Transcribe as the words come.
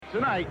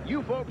Tonight,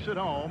 you folks at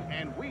home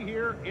and we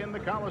here in the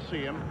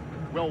Coliseum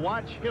will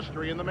watch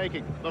history in the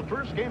making. The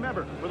first game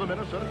ever for the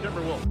Minnesota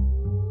Timberwolves.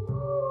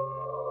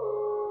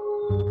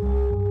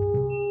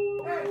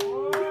 Hey,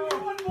 give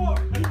me one more.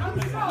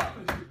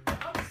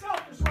 I'm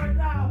selfish right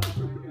now.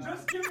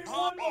 Just give me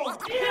one more.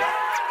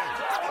 Yeah!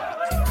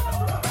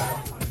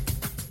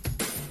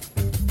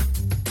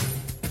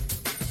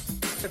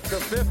 It's the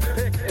fifth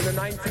pick in the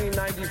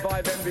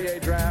 1995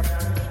 NBA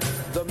draft.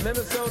 The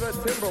Minnesota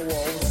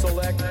Timberwolves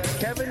select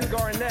Kevin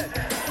Garnett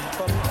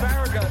from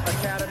Farragut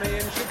Academy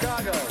in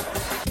Chicago.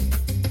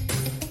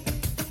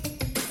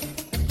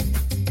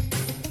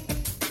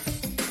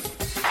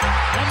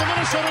 And the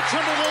Minnesota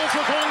Timberwolves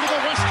are going to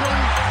the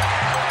Western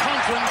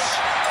Conference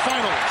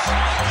Finals.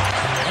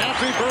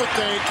 Happy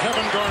birthday,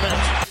 Kevin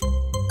Garnett.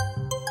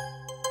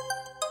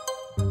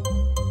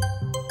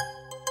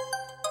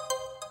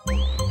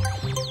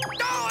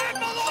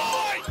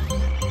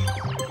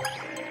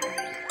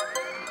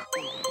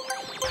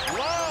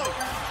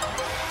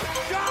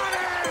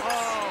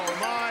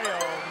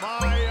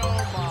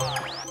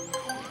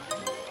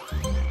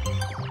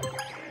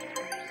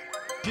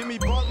 Jimmy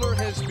Butler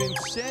has been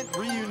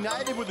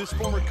reunited with his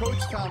former coach,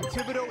 Tom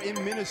Thibodeau, in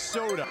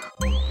Minnesota.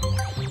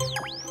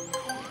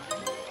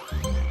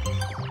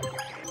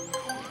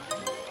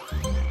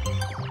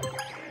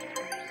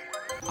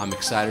 I'm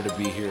excited to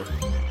be here.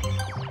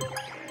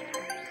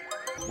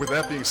 With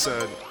that being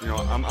said,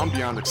 I'm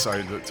beyond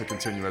excited to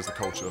continue as the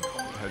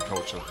head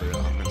coach of the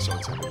Minnesota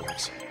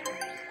Timberwolves.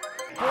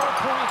 4.7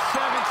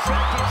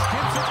 seconds.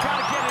 Gibson's got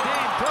to get it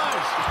in.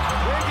 Does.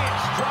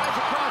 Wiggins drives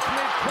across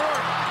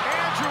midcourt.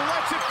 Andrew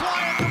lets it fly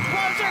at the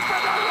buzzer for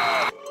the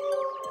win.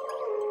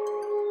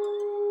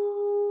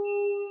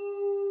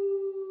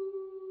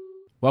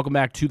 Welcome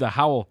back to The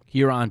Howl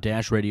here on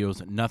Dash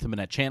Radio's Nothing But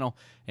Net channel.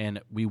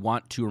 And we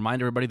want to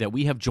remind everybody that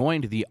we have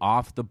joined the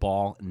Off the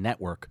Ball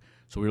Network.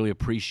 So we really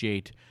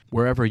appreciate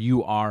wherever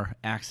you are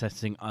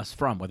accessing us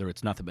from, whether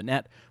it's Nothing But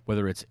Net,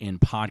 whether it's in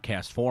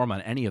podcast form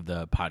on any of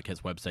the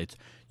podcast websites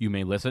you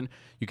may listen.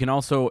 You can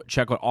also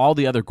check out all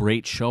the other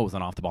great shows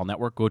on Off the Ball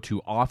Network. Go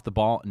to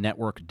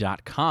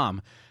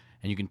offtheballnetwork.com,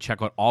 and you can check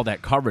out all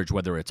that coverage,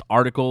 whether it's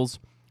articles,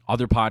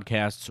 other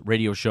podcasts,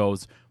 radio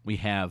shows. We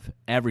have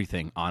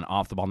everything on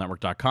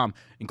offtheballnetwork.com,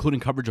 including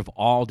coverage of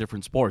all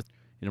different sports.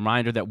 And a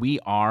reminder that we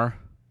are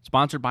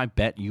sponsored by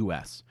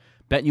BetUS.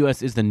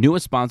 BetUS is the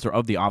newest sponsor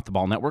of the Off the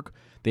Ball Network.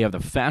 They have the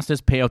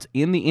fastest payouts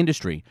in the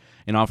industry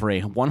and offer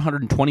a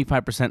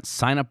 125%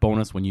 sign-up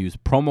bonus when you use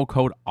promo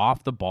code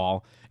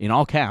OFFTHEBALL in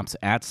all caps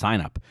at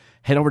sign-up.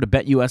 Head over to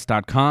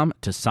betus.com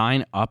to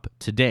sign up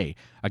today.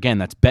 Again,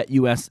 that's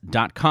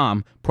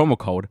betus.com, promo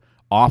code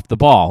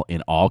OFFTHEBALL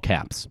in all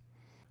caps.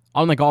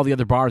 Unlike all the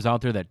other bars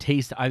out there that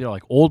taste either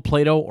like old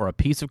Play-Doh or a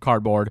piece of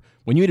cardboard,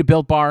 when you eat a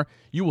Built Bar,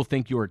 you will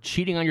think you are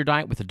cheating on your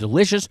diet with a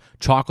delicious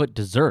chocolate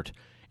dessert.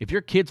 If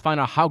your kids find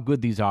out how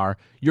good these are,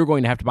 you're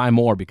going to have to buy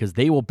more because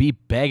they will be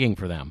begging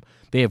for them.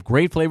 They have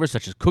great flavors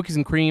such as cookies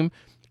and cream,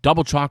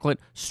 double chocolate,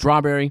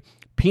 strawberry,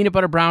 peanut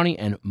butter brownie,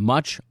 and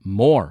much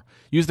more.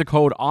 Use the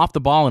code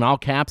OFFTHEBALL in all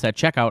caps at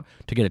checkout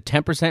to get a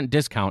 10%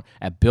 discount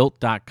at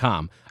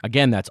Built.com.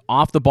 Again, that's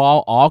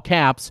OFFTHEBALL, all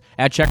caps,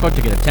 at checkout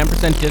to get a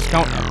 10%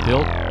 discount at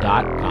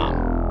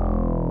Built.com.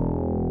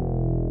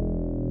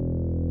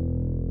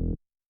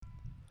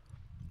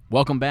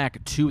 Welcome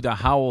back to The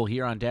Howl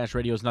here on Dash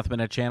Radio's Nothing But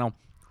Net channel.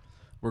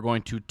 We're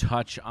going to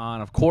touch on,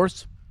 of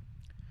course,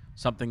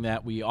 something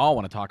that we all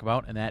want to talk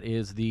about, and that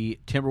is the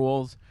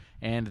Timberwolves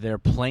and their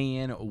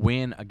play-in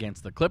win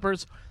against the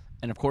Clippers.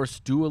 And, of course,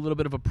 do a little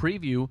bit of a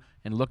preview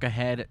and look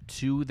ahead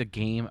to the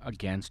game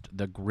against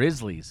the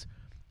Grizzlies.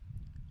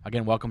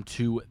 Again, welcome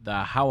to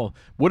The Howl.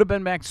 Would have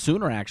been back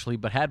sooner, actually,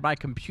 but had my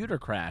computer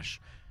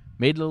crash.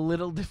 Made it a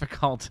little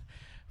difficult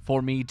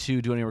for me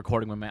to do any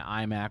recording when my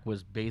iMac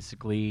was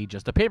basically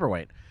just a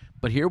paperweight.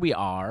 But here we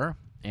are,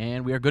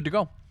 and we are good to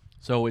go.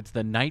 So it's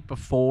the night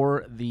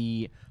before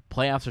the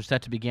playoffs are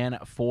set to begin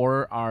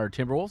for our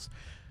Timberwolves.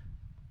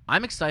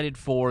 I'm excited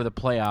for the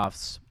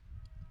playoffs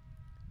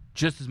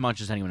just as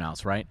much as anyone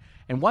else, right?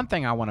 And one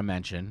thing I want to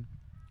mention,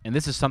 and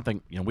this is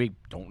something, we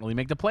don't really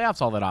make the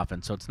playoffs all that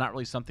often, so it's not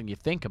really something you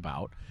think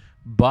about,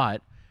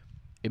 but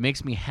it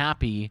makes me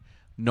happy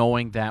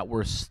knowing that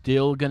we're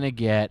still going to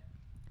get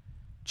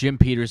Jim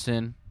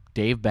Peterson,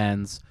 Dave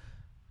Benz,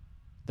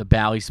 the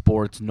Bally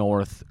Sports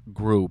North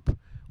group.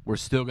 We're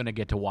still going to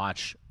get to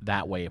watch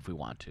that way if we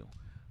want to.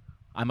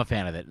 I'm a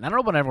fan of it. And I don't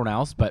know about everyone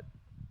else, but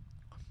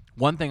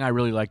one thing I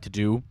really like to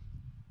do,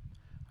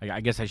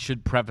 I guess I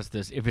should preface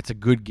this, if it's a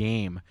good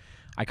game,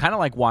 I kind of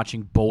like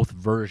watching both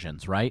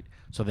versions, right?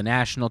 So the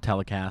national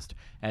telecast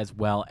as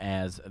well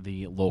as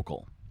the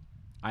local.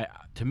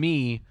 To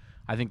me,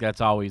 I think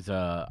that's always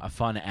a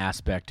fun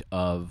aspect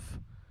of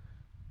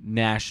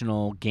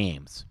national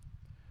games.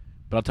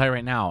 But I'll tell you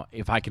right now,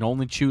 if I can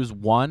only choose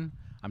one,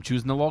 I'm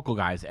choosing the local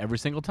guys every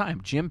single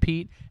time. Jim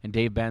Pete and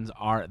Dave Benz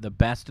are the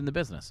best in the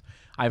business.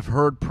 I've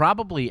heard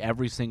probably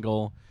every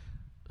single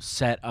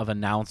set of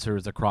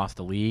announcers across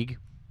the league.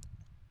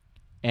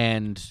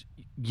 And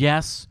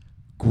yes,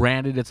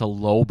 granted it's a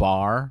low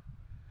bar,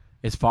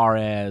 as far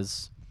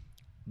as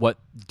what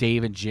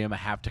Dave and Jim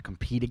have to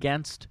compete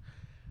against.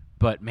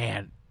 But,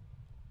 man,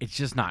 it's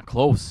just not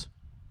close.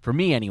 For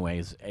me,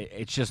 anyways,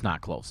 it's just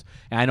not close.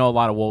 And I know a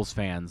lot of Wolves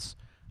fans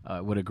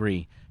would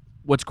agree.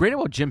 What's great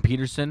about Jim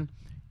Peterson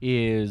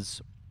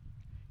is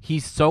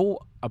he's so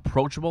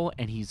approachable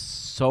and he's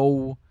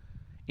so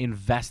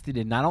invested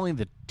in not only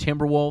the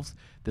Timberwolves,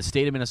 the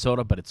state of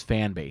Minnesota, but its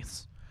fan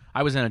base.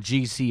 I was in a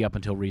GC up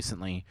until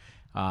recently,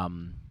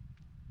 and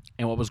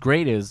what was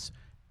great is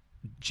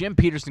Jim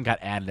Peterson got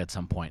added at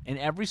some point, and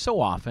every so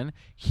often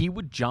he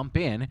would jump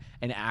in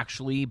and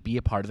actually be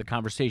a part of the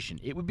conversation.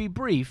 It would be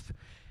brief,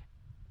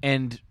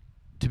 and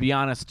to be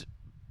honest,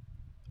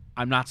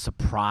 I'm not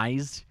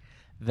surprised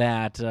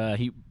that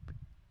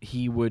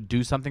he would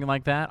do something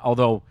like that.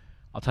 Although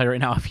I'll tell you right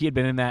now, if he had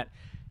been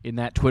in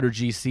that Twitter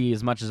GC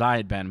as much as I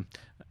had been,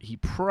 he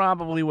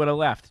probably would have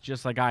left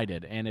just like I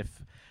did. And if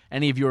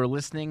any of you are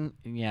listening,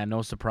 yeah,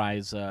 no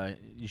surprise.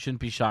 You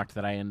shouldn't be shocked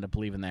that I ended up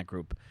leaving that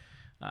group.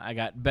 I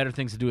got better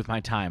things to do with my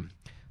time.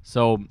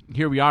 So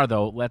here we are,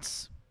 though.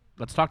 Let's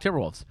talk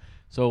Timberwolves.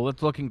 So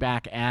let's looking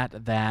back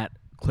at that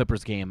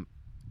Clippers game.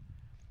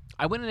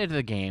 I went into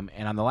the game,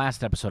 and on the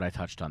last episode I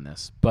touched on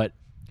this. But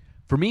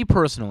for me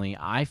personally,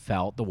 I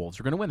felt the Wolves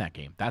were going to win that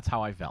game. That's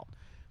how I felt.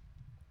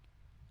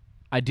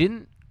 I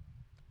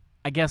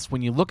guess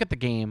when you look at the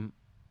game,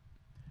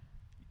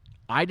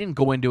 I didn't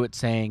go into it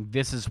saying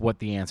this is what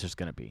the answer is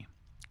going to be.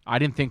 I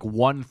didn't think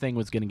one thing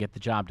was going to get the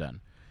job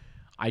done.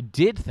 I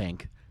did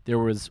think there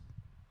was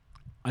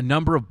a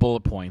number of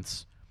bullet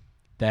points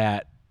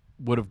that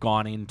would have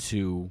gone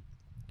into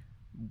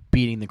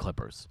beating the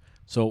Clippers.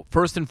 So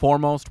first and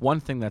foremost, one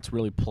thing that's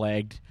really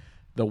plagued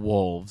the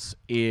Wolves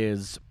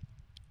is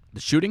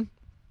the shooting.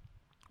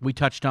 We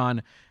touched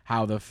on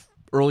how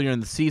earlier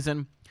in the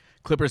season,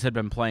 Clippers had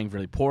been playing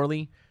really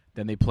poorly.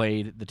 Then they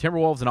played the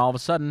Timberwolves, and all of a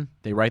sudden,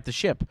 they right the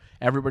ship.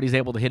 Everybody's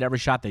able to hit every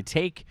shot they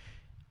take,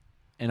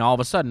 and all of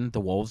a sudden, the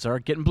Wolves are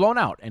getting blown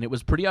out, and it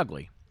was pretty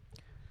ugly.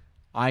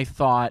 I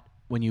thought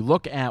when you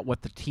look at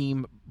what the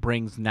team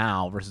brings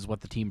now versus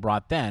what the team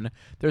brought then,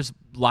 there's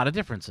a lot of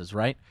differences,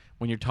 right?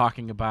 When you're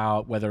talking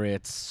about whether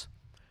it's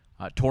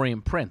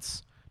Taurean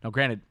Prince. Now,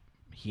 granted,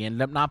 he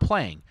ended up not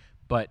playing,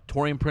 but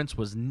Taurean Prince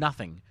was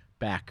nothing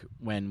back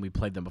when we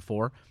played them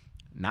before.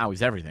 Now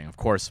he's everything. Of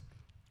course,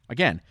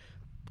 again,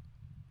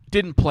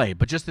 didn't play,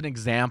 but just an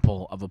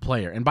example of a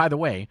player. And by the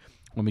way,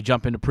 when we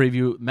jump into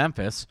preview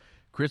Memphis,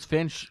 Chris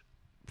Finch,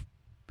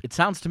 it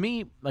sounds to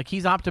me like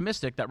he's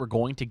optimistic that we're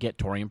going to get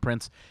Taurean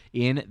Prince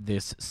in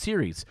this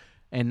series.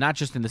 And not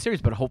just in the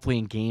series, but hopefully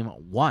in game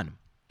 1.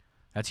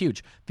 That's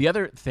huge. The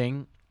other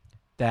thing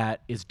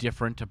that is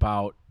different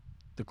about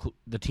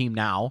the team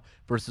now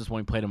versus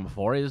when we played them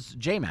before is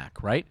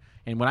J-Mac, right?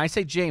 And when I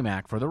say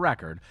J-Mac, for the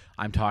record,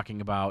 I'm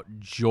talking about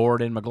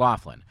Jordan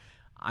McLaughlin.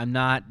 I'm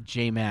not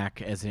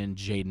J-Mac as in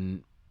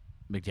Jaden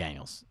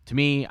McDaniels. To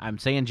me, I'm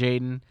saying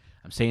Jaden,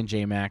 I'm saying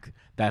J-Mac.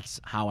 That's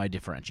how I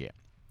differentiate.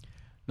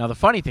 Now, the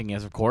funny thing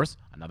is, of course,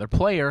 another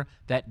player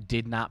that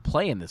did not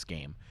play in this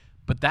game.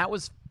 But that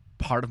was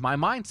part of my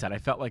mindset. I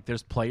felt like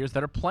there's players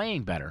that are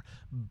playing better.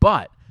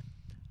 But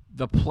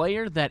the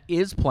player that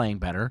is playing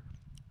better,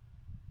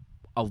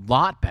 a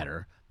lot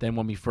better than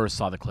when we first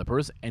saw the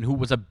Clippers, and who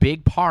was a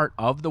big part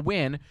of the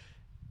win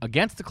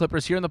against the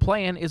Clippers here in the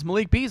play-in, is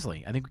Malik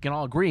Beasley. I think we can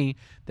all agree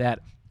that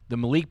the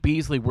Malik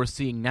Beasley we're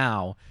seeing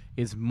now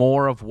is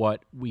more of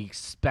what we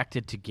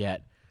expected to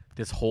get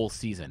this whole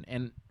season.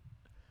 And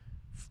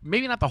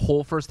maybe not the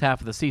whole first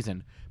half of the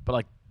season, but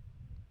like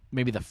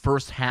maybe the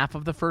first half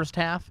of the first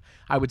half,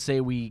 I would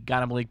say we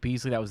got a Malik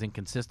Beasley that was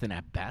inconsistent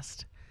at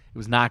best. It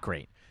was not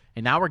great.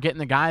 And now we're getting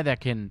the guy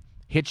that can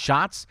hit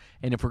shots,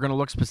 and if we're going to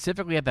look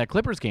specifically at that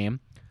Clippers game,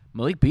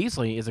 Malik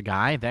Beasley is a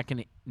guy that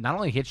can not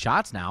only hit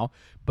shots now,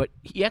 but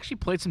he actually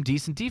played some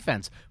decent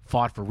defense,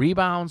 fought for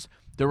rebounds.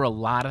 There were a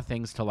lot of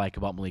things to like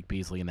about Malik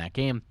Beasley in that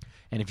game.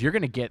 And if you're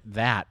going to get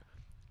that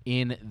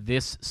in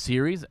this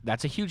series,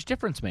 that's a huge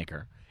difference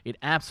maker. It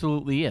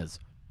absolutely is.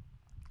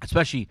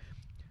 Especially,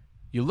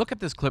 you look at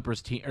this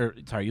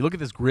you look at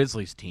this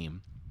Grizzlies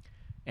team,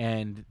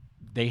 and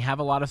they have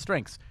a lot of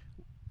strengths.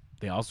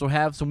 They also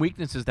have some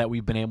weaknesses that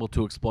we've been able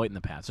to exploit in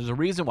the past. There's a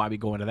reason why we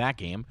go into that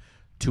game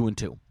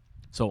 2-2.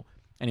 So,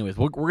 anyways,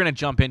 we're going to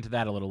jump into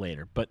that a little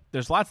later. But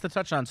there's lots to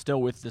touch on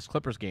still with this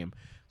Clippers game.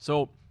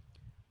 So,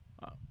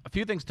 a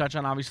few things to touch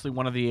on. Obviously,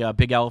 one of the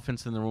big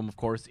elephants in the room, of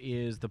course,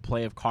 is the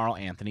play of Karl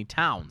Anthony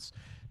Towns.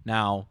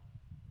 Now,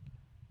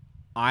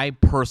 I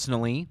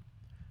personally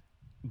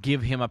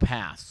give him a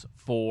pass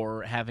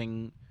for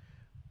having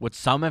what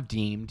some have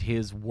deemed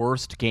his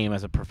worst game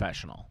as a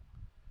professional.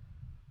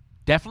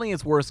 Definitely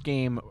his worst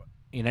game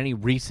in any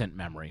recent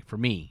memory for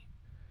me.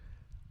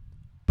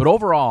 But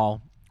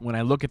overall, when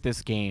I look at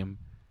this game,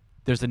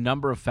 there's a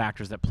number of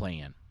factors that play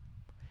in.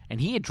 And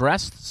he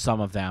addressed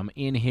some of them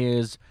in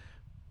his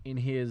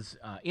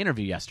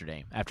interview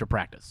yesterday after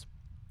practice.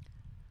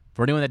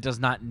 For anyone that does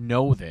not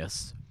know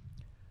this,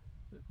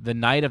 the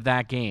night of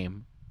that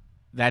game,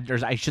 that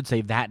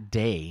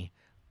day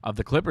of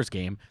the Clippers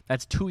game,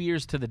 that's 2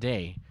 years to the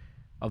day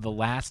of the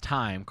last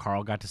time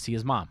Karl got to see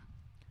his mom.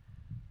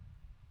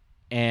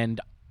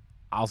 And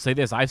I'll say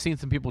this. I've seen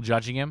some people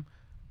judging him.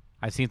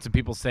 I've seen some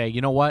people say,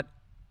 you know what?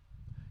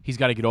 He's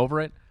got to get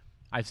over it.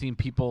 I've seen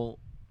people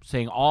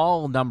saying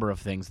all number of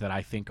things that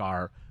I think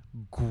are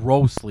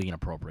grossly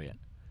inappropriate.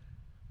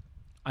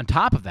 On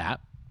top of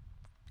that,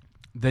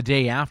 the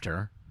day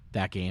after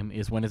that game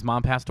is when his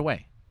mom passed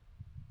away.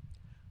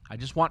 I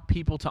just want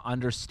people to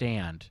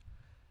understand,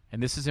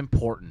 and this is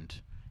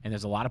important, and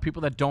there's a lot of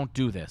people that don't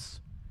do this,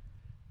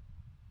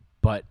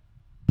 but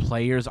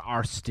players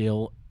are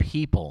still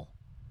people.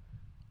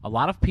 A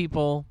lot of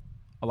people,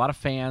 a lot of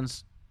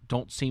fans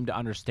don't seem to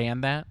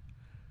understand that,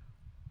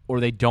 or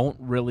they don't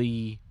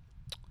really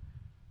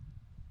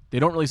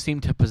seem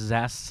to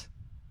possess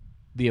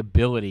the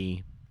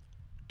ability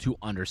to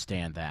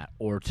understand that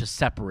or to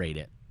separate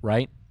it,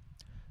 right?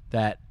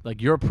 That,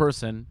 like, you're a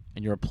person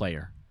and you're a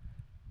player.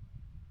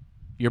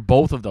 You're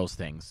both of those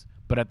things.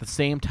 But at the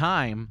same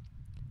time,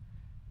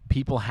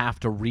 people have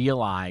to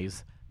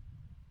realize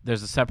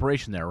there's a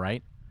separation there,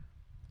 right?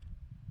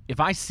 If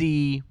I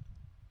see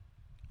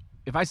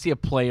a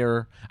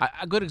player,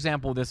 a good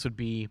example of this would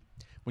be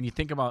when you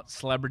think about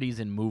celebrities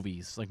in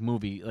movies, like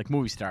movie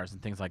stars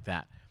and things like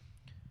that.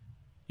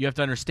 You have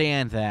to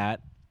understand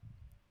that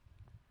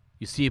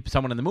you see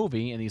someone in the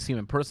movie and you see them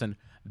in person,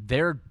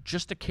 they're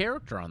just a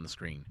character on the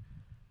screen,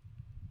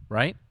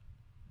 right?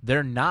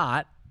 They're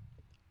not,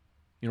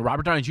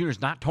 Robert Downey Jr.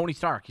 is not Tony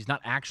Stark. He's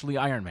not actually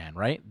Iron Man,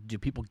 right? Do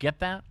people get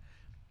that?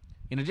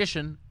 In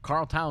addition,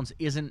 Karl Towns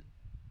isn't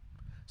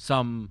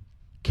some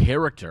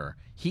character.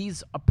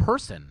 He's a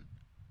person.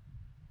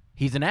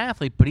 He's an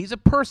athlete, but he's a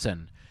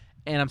person.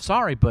 And I'm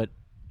sorry, but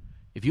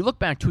if you look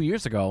back 2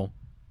 years ago,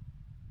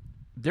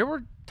 there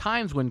were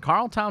times when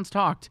Karl Towns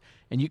talked,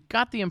 and you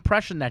got the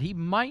impression that he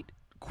might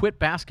quit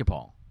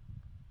basketball.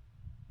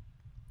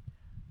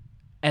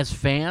 As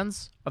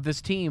fans of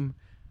this team,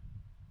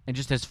 and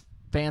just as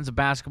fans of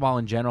basketball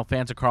in general,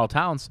 fans of Karl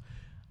Towns,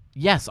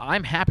 yes,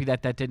 I'm happy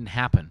that didn't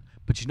happen.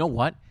 But you know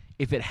what?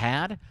 If it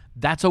had,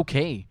 that's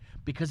okay,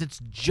 because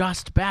it's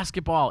just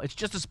basketball. It's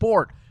just a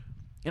sport.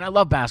 And I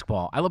love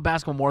basketball. I love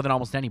basketball more than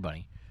almost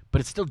anybody. But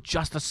it's still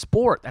just a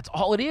sport. That's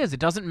all it is. It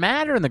doesn't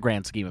matter in the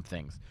grand scheme of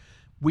things.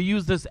 We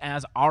use this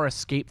as our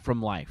escape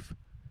from life.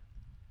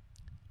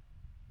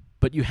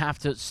 But you have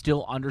to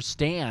still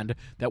understand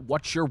that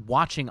what you're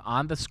watching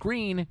on the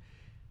screen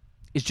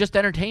is just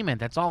entertainment.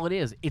 That's all it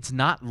is. It's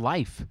not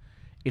life.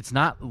 It's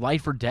not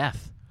life or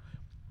death.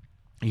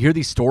 You hear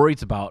these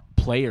stories about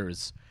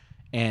players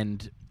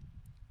and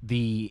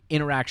the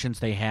interactions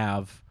they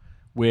have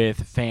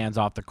with fans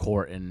off the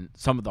court and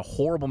some of the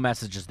horrible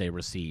messages they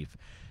receive,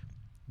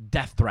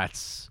 death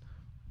threats,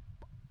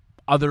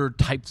 other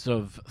types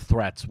of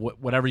threats,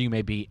 whatever you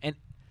may be. And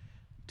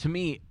to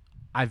me,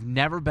 I've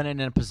never been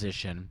in a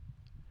position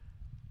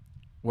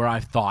where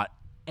I've thought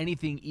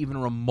anything even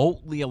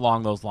remotely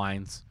along those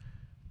lines.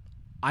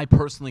 I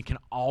personally can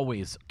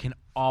always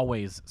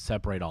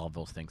separate all of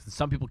those things. And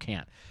some people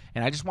can't.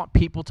 And I just want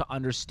people to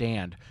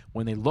understand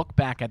when they look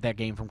back at that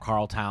game from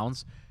Karl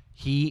Towns,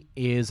 he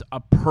is a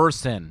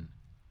person.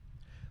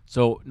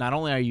 So not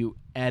only are you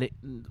at it,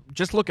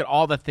 just look at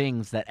all the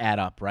things that add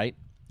up, right?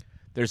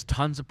 There's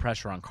tons of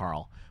pressure on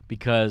Karl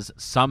because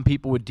some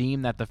people would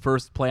deem that the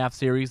first playoff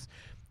series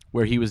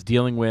where he was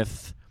dealing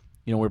with,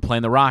 we're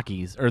playing the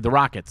Rockets,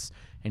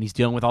 and he's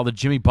dealing with all the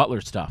Jimmy Butler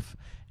stuff,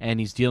 and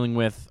he's dealing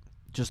with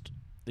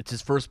it's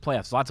his first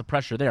playoffs. So lots of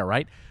pressure there,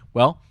 right?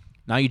 Well,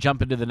 now you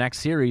jump into the next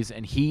series,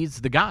 and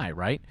he's the guy,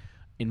 right?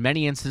 In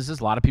many instances,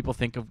 a lot of people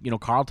think of,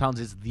 Karl Towns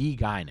is the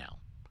guy now.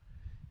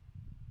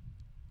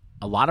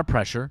 A lot of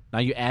pressure. Now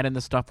you add in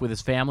the stuff with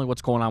his family,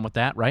 what's going on with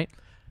that, right?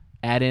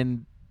 Add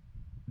in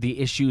the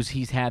issues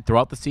he's had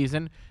throughout the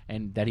season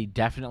and that he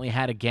definitely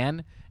had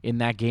again in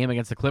that game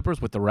against the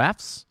Clippers with the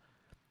refs.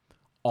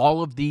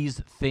 All of these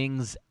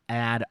things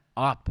add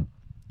up.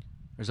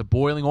 There's a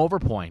boiling over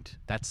point.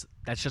 That's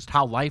just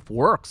how life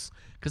works.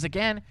 Because,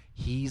 again,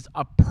 he's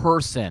a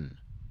person.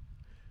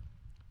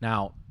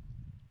 Now,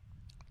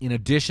 in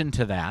addition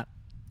to that,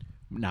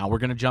 now we're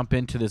going to jump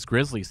into this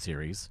Grizzlies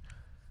series.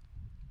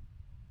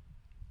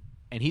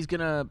 And he's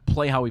going to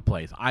play how he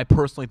plays. I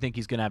personally think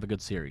he's going to have a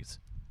good series.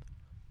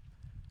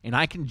 And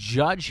I can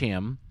judge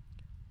him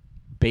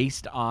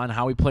based on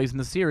how he plays in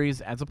the series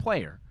as a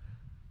player.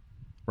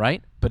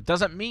 Right? But it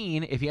doesn't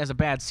mean if he has a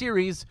bad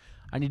series,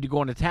 I need to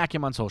go and attack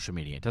him on social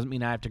media. It doesn't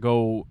mean I have to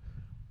go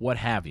what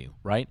have you,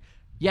 right?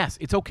 Yes,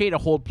 it's okay to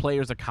hold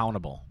players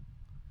accountable.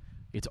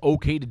 It's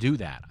okay to do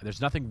that. There's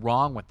nothing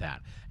wrong with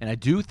that. And I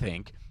do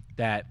think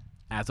that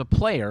as a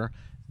player,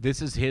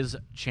 this is his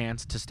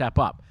chance to step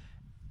up.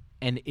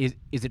 And is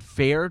it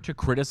fair to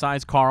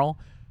criticize Karl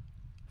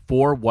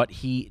for what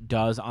he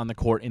does on the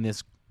court in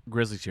this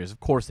Grizzlies series? Of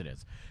course it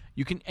is.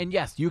 You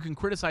can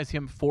criticize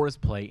him for his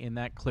play in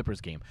that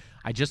Clippers game.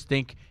 I just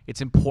think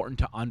it's important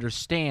to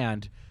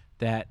understand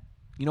that,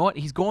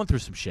 he's going through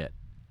some shit.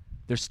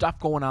 There's stuff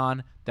going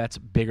on that's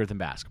bigger than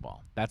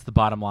basketball. That's the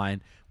bottom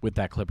line with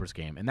that Clippers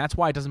game. And that's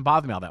why it doesn't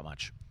bother me all that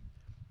much.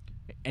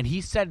 And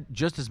he said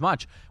just as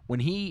much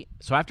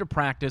so after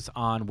practice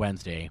on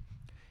Wednesday,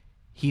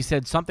 he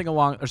said something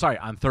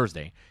on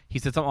Thursday, he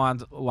said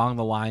something along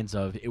the lines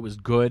of it was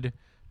good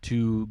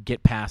to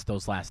get past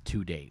those last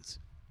 2 days.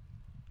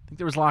 I think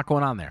there was a lot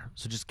going on there.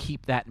 So just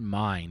keep that in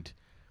mind.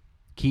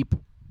 Keep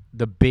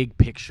the big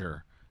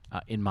picture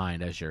in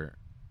mind as you're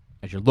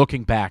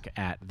looking back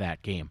at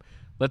that game.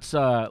 Let's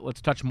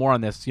touch more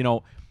on this.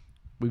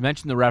 We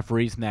mentioned the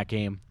referees in that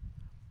game.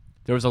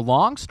 There was a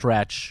long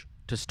stretch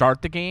to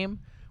start the game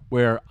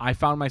where I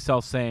found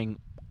myself saying,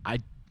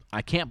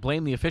 I can't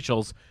blame the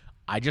officials.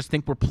 I just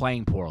think we're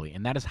playing poorly,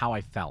 and that is how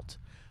I felt.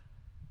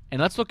 And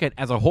let's look at,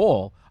 as a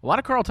whole, a lot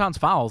of Carl Towns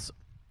fouls,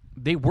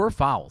 they were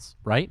fouls,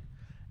 right?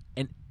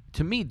 And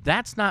to me,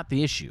 that's not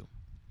the issue.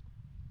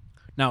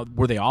 Now,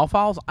 were they all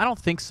fouls? I don't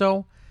think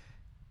so.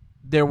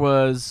 There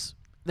were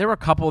a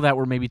couple that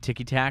were maybe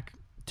ticky-tack,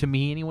 to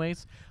me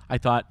anyways. I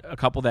thought a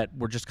couple that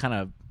were just kind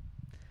of,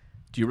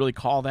 do you really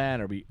call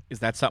that? Or is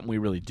that something we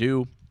really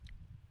do?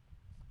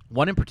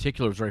 One in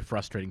particular was very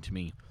frustrating to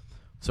me.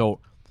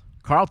 So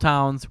Carl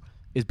Towns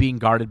is being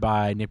guarded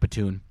by Nick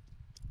Batum.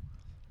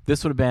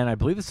 This would have been, I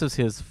believe this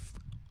is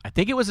I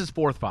think it was his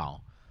fourth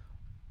foul.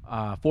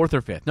 Fourth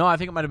or fifth. No, I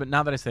think it might have been,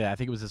 now that I say that, I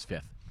think it was his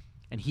fifth.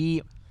 And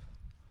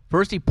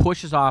first he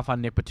pushes off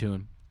on Nick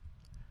Batum.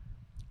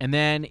 And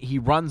then he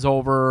runs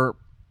over,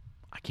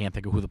 I can't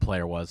think of who the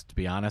player was, to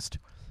be honest.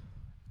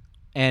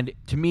 And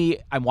to me,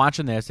 I'm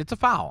watching this. It's a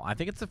foul. I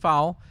think it's a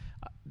foul.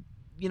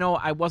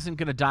 I wasn't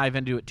going to dive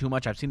into it too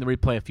much. I've seen the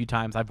replay a few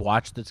times. I've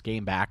watched this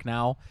game back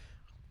now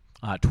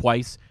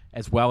twice,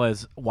 as well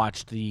as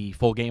watched the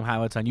full game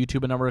highlights on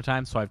YouTube a number of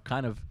times. So I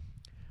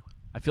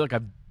feel like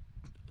I've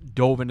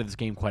dove into this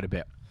game quite a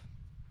bit.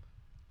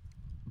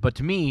 But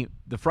to me,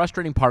 the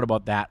frustrating part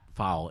about that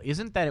foul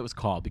isn't that it was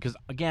called, because,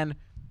 again,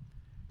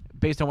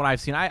 based on what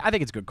I've seen, I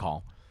think it's a good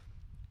call.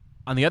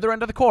 On the other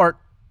end of the court,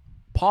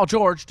 Paul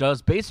George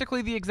does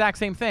basically the exact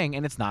same thing,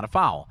 and it's not a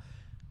foul.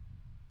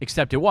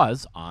 Except it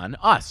was on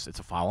us. It's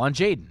a foul on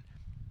Jaden.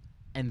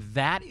 And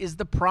that is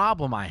the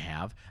problem I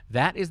have.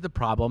 That is the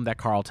problem that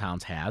Carl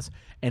Towns has,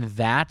 and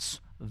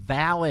that's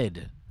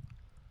valid.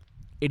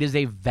 It is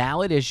a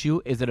valid issue.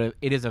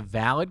 It is a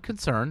valid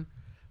concern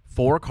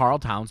for Carl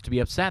Towns to be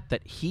upset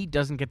that he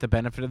doesn't get the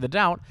benefit of the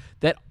doubt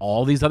that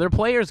all these other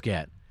players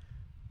get.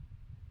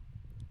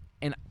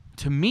 And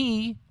to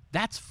me,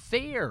 that's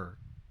fair.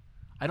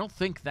 I don't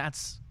think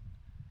it's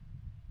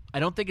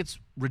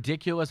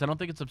ridiculous. I don't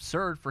think it's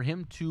absurd for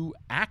him to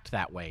act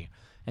that way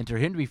and for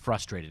him to be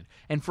frustrated.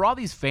 And for all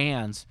these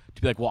fans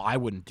to be like, well, I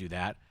wouldn't do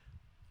that.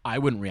 I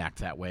wouldn't react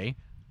that way.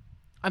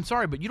 I'm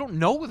sorry, but you don't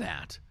know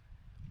that.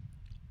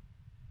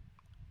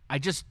 It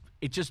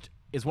just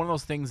is one of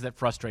those things that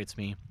frustrates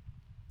me.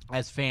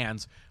 As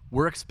fans,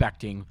 we're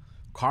expecting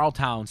Carl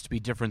Towns to be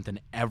different than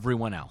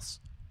everyone else.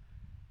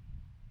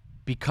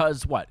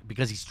 Because what?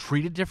 Because he's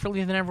treated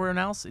differently than everyone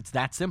else? It's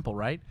that simple,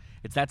 right?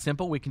 It's that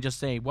simple. We can just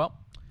say, well,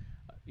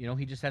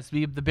 he just has to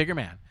be the bigger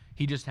man.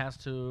 He just has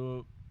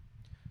to,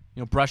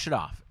 brush it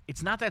off.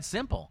 It's not that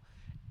simple.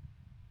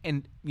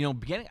 And,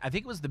 I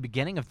think it was the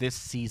beginning of this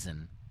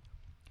season,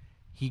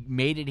 he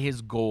made it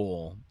his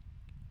goal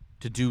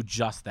to do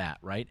just that,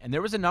 right? And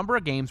there was a number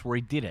of games where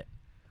he did it.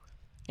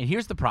 And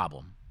here's the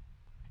problem.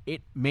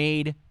 It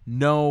made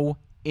no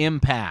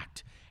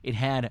impact. It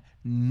had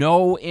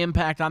no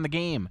impact on the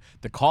game.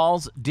 The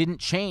calls didn't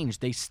change.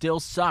 They still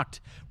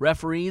sucked.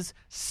 Referees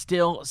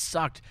still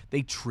sucked.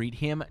 They treat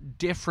him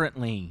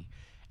differently.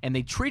 And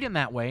they treat him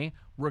that way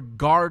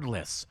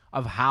regardless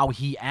of how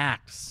he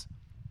acts.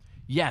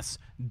 Yes,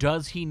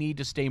 does he need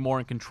to stay more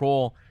in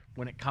control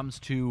when it comes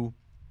to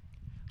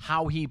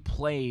how he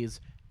plays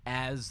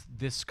as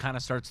this kind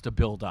of starts to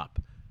build up?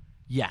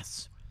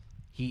 Yes.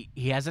 He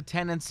has a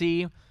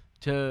tendency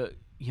to,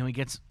 he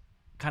gets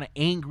kind of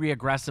angry,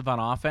 aggressive on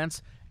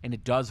offense, and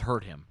it does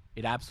hurt him.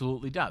 It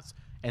absolutely does.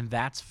 And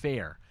that's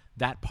fair.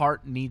 That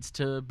part needs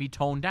to be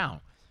toned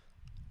down.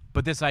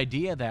 But this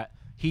idea that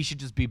he should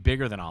just be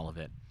bigger than all of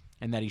it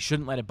and that he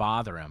shouldn't let it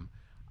bother him,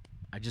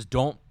 I just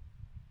don't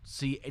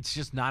see. It's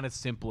just not as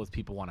simple as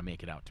people want to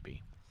make it out to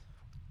be.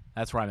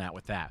 That's where I'm at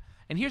with that.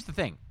 And here's the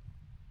thing.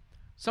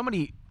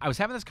 I was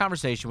having this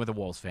conversation with a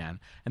Wolves fan,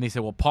 and they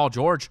said, well, Paul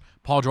George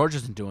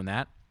isn't doing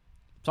that.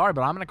 Sorry,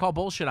 but I'm going to call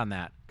bullshit on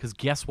that, because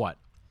guess what?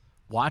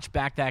 Watch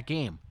back that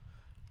game.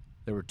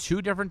 There were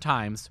 2 different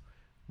times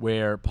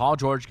where Paul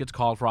George gets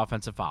called for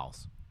offensive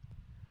fouls.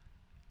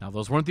 Now,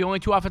 those weren't the only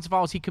 2 offensive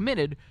fouls he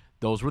committed.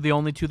 Those were the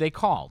only 2 they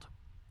called.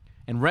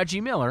 And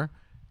Reggie Miller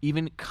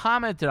even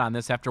commented on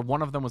this after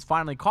one of them was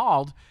finally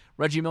called.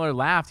 Reggie Miller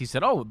laughed. He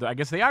said, oh, I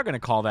guess they are going to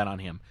call that on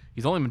him.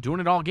 He's only been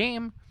doing it all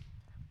game.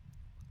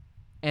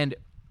 And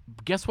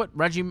guess what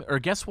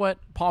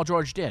Paul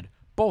George did?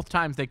 Both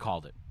times they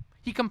called it.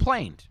 He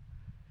complained.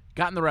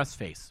 Got in the ref's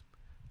face.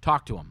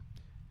 Talked to him.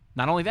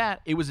 Not only that,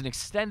 it was an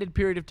extended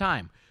period of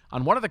time.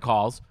 On one of the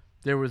calls,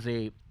 there was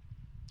a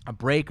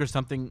break or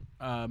something,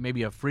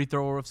 maybe a free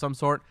throw of some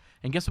sort.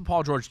 And guess what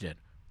Paul George did?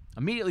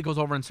 Immediately goes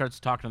over and starts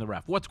talking to the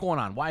ref. What's going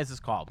on? Why is this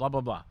called? Blah,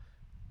 blah, blah.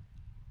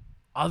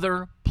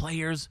 Other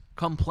players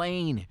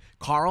complain.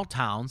 Carl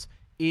Towns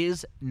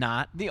is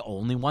not the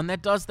only one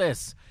that does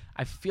this.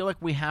 I feel like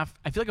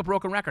a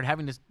broken record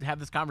having to have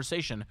this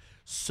conversation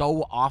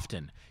so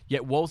often.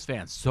 Yet Wolves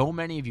fans, so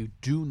many of you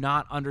do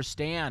not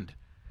understand.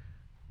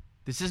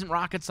 This isn't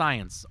rocket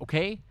science,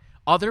 okay?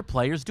 Other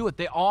players do it.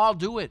 They all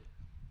do it.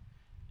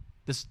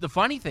 The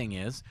funny thing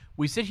is,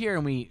 we sit here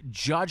and we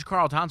judge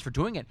Karl Towns for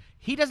doing it.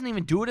 He doesn't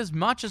even do it as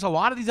much as a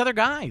lot of these other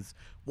guys.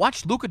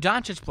 Watch Luka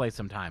Doncic play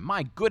sometime.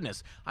 My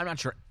goodness, I'm not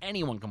sure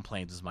anyone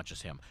complains as much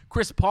as him.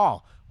 Chris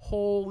Paul,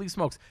 holy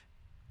smokes,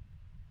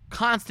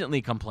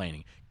 constantly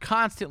complaining,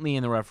 constantly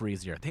in the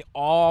referee's ear. They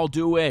all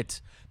do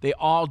it. They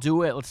all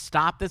do it. Let's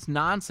stop this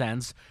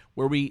nonsense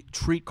where we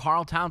treat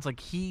Karl Towns like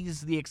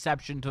he's the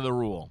exception to the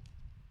rule.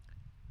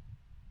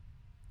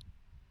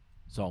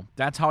 So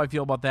that's how I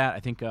feel about that. I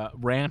think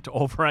rant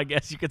over, I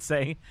guess you could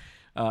say.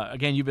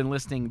 Again, you've been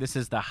listening. This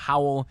is The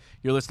Howl.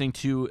 You're listening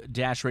to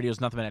Dash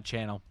Radio's Nothing But Net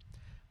channel.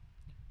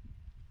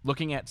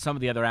 Looking at some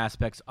of the other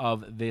aspects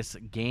of this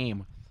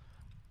game,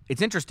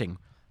 it's interesting.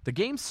 The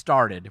game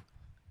started,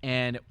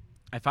 and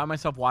I found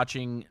myself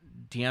watching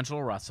D'Angelo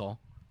Russell,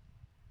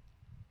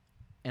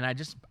 and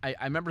I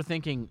remember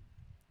thinking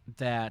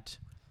that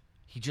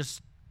he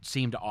just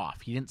seemed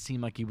off. He didn't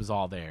seem like he was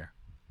all there.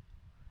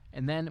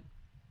 And then...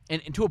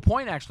 And to a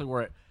point, actually,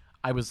 where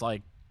I was,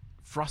 like,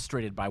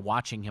 frustrated by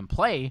watching him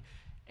play,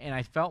 and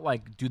I felt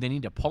like, do they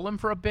need to pull him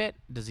for a bit?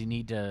 Does he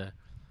need to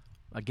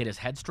get his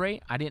head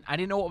straight? I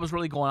didn't know what was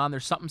really going on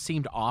there. Something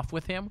seemed off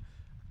with him.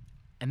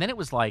 And then it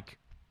was like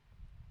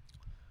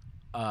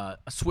a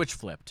switch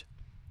flipped,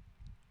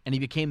 and he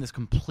became this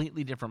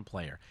completely different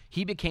player.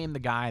 He became the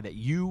guy that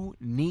you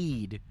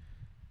need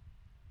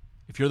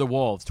if you're the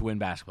Wolves to win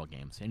basketball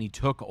games, and he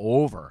took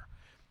over.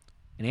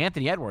 And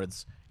Anthony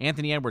Edwards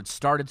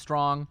started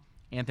strong.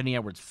 Anthony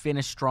Edwards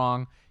finished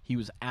strong. He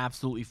was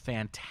absolutely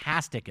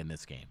fantastic in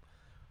this game.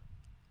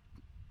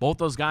 Both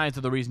those guys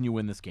are the reason you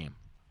win this game.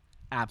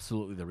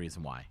 Absolutely the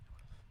reason why.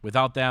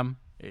 Without them,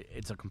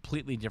 it's a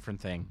completely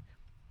different thing.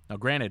 Now,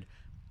 granted,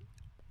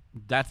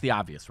 that's the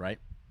obvious, right?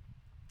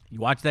 You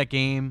watch that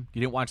game,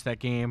 you didn't watch that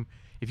game.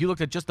 If you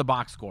looked at just the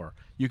box score,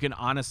 you can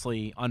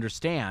honestly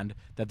understand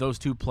that those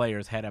two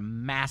players had a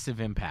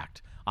massive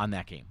impact on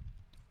that game.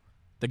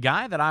 The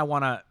guy that I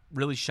want to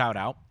really shout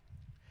out,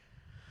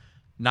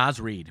 Naz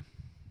Reid.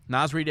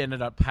 Naz Reid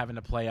ended up having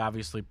to play,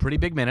 obviously, pretty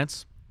big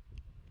minutes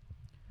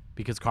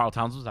because Karl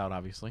Towns was out,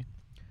 obviously.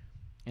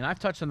 And I've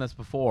touched on this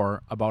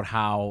before about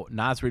how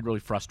Naz Reid really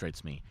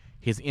frustrates me.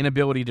 His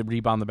inability to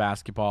rebound the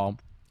basketball.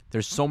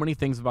 There's so many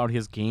things about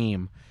his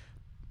game.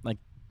 Like,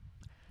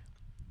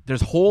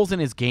 there's holes in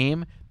his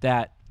game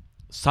that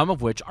some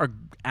of which are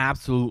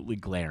absolutely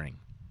glaring.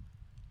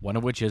 One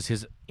of which is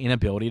his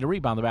inability to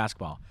rebound the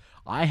basketball.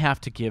 I have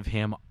to give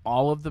him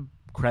all of the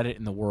credit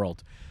in the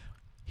world.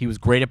 He was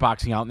great at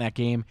boxing out in that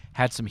game,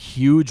 had some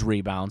huge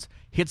rebounds,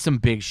 hit some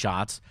big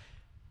shots.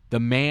 The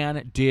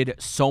man did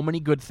so many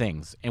good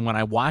things. And when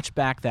I watched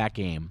back that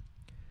game,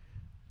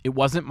 it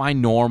wasn't my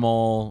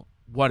normal,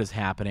 what is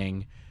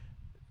happening,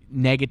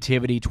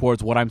 negativity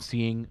towards what I'm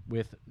seeing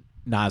with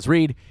Naz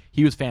Reid.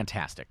 He was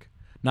fantastic.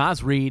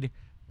 Naz Reid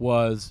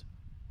was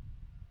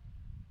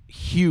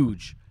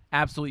huge,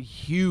 absolutely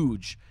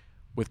huge,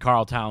 with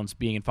Karl Towns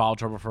being in foul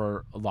trouble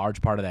for a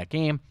large part of that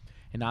game.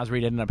 And Naz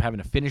Reid ended up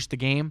having to finish the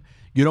game.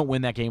 You don't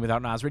win that game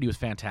without Naz Reid. He was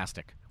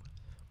fantastic.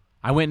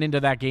 I went into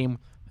that game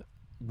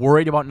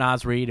worried about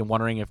Naz Reid and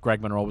wondering if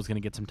Greg Monroe was going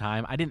to get some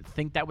time. I didn't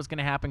think that was going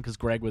to happen because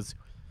Greg was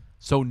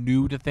so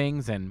new to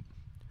things, and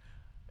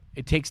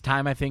it takes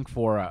time, I think,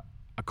 for a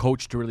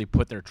coach to really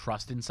put their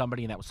trust in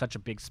somebody, and that was such a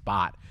big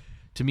spot.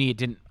 To me,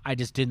 I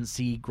just didn't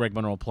see Greg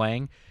Monroe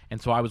playing,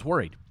 and so I was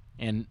worried.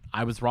 And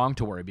I was wrong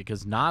to worry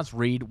because Naz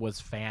Reid was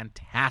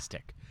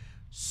fantastic.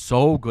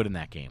 So good in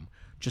that game.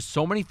 Just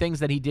so many things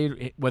that he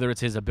did, whether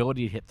it's his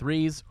ability to hit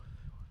threes,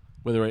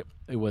 whether it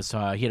was he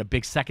had a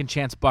big second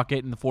chance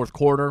bucket in the fourth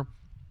quarter.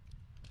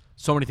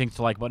 So many things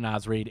to like about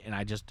Naz Reid, and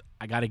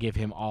I got to give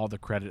him all the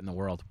credit in the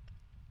world.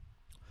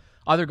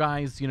 Other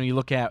guys, you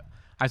look at,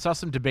 I saw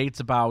some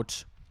debates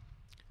about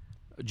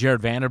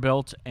Jared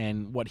Vanderbilt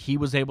and what he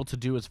was able to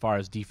do as far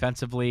as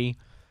defensively.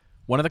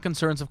 One of the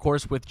concerns, of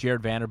course, with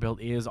Jared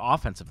Vanderbilt is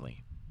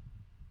offensively.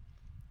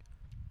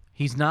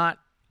 He's not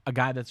a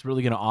guy that's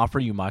really going to offer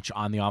you much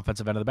on the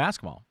offensive end of the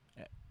basketball.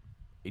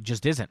 It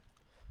just isn't.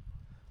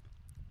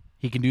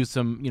 He can do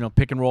some,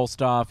 pick and roll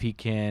stuff. He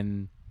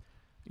can,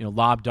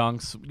 lob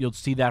dunks. You'll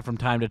see that from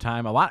time to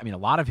time. A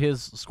lot of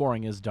his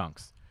scoring is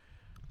dunks.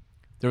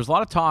 There was a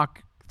lot of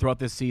talk throughout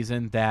this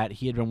season that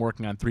he had been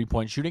working on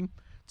three-point shooting.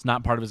 It's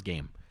not part of his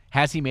game.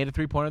 Has he made a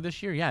three-pointer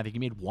this year? Yeah, I think he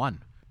made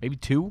one, maybe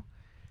two.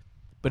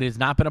 But it has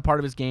not been a part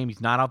of his game. He's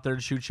not out there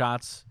to shoot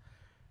shots.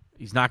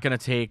 He's not going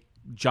to take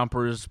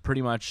jumpers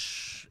pretty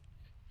much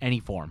any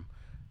form.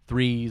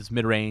 Threes,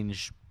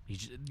 mid-range.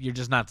 You're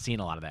just not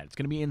seeing a lot of that. It's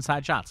going to be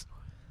inside shots.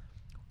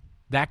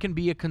 That can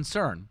be a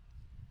concern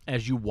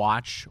as you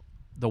watch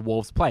the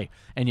Wolves play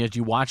and as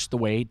you watch the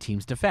way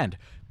teams defend.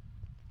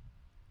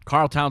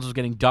 Karl Towns was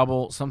getting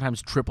double,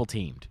 sometimes triple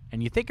teamed.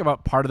 And you think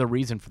about part of the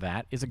reason for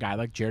that is a guy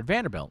like Jared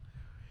Vanderbilt.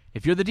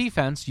 If you're the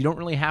defense, you don't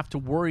really have to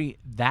worry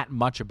that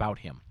much about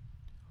him.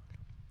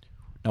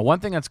 Now,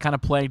 one thing that's kind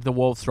of plagued the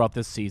Wolves throughout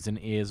this season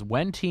is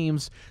when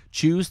teams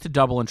choose to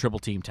double and triple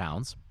team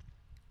Towns,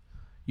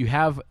 you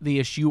have the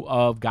issue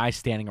of guys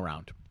standing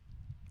around.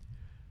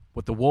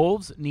 What the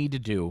Wolves need to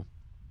do,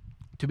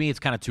 to me, it's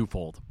kind of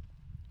twofold.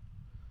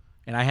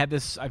 And I've had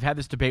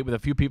this debate with a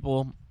few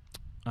people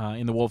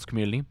in the Wolves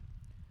community.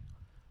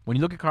 When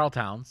you look at Karl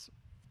Towns,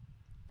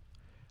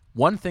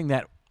 one thing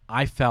that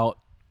I felt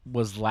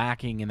was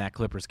lacking in that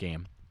Clippers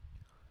game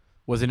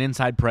was an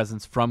inside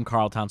presence from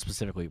Karl Towns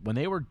specifically. When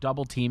they were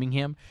double-teaming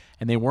him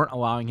and they weren't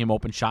allowing him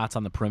open shots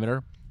on the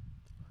perimeter,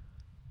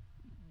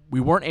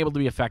 we weren't able to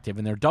be effective.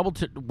 And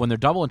when they're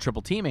double and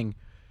triple-teaming,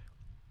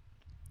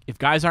 if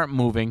guys aren't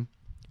moving,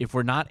 if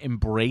we're not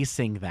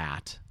embracing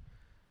that,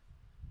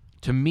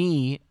 to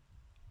me,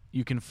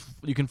 you can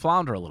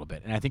flounder a little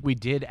bit. And I think we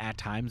did at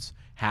times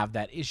have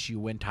that issue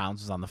when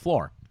Towns was on the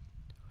floor.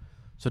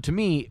 So to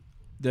me,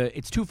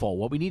 it's twofold.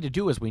 What we need to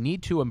do is we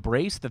need to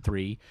embrace the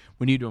three,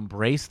 we need to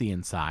embrace the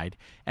inside,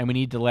 and we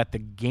need to let the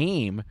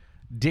game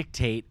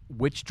dictate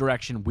which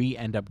direction we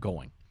end up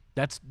going.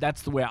 That's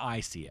the way I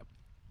see it.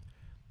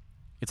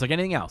 It's like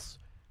anything else.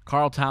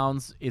 Karl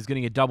Towns is going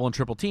to get double and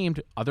triple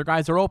teamed. Other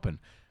guys are open.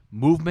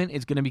 Movement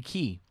is going to be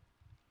key.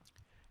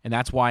 And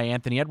that's why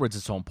Anthony Edwards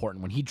is so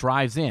important. When he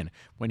drives in,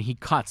 when he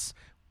cuts,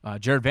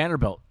 Jared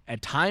Vanderbilt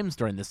at times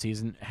during this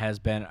season has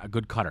been a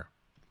good cutter.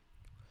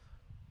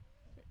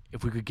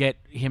 If we could get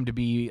him to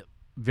be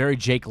very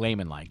Jake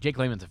Layman-like. Jake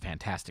Layman's a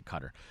fantastic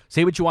cutter.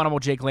 Say what you want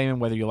about Jake Layman,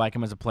 whether you like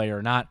him as a player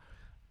or not.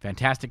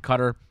 Fantastic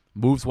cutter,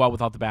 moves well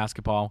without the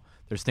basketball.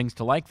 There's things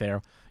to like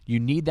there. You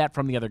need that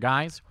from the other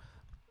guys.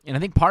 And I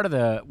think part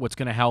of what's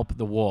going to help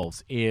the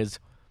Wolves is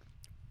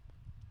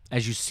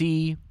as you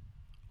see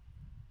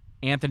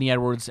Anthony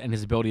Edwards and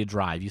his ability to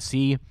drive, you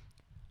see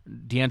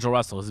D'Angelo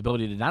Russell, his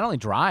ability to not only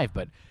drive,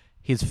 but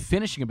his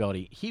finishing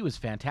ability. He was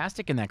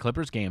fantastic in that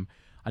Clippers game.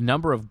 A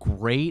number of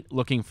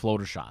great-looking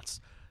floater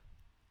shots.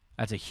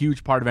 That's a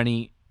huge part of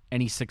any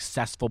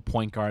successful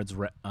point guard's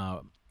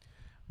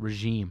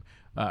regime,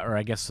 or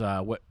I guess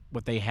what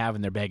they have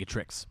in their bag of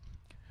tricks.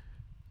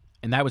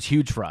 And that was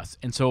huge for us.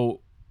 And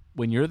so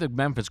when you're the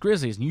Memphis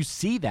Grizzlies and you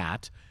see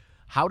that,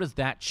 how does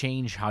that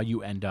change how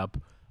you end up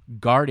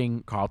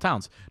guarding Karl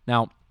Towns?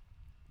 Now,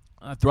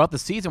 throughout the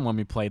season when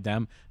we played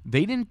them,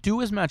 they didn't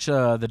do as much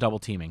the double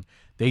teaming.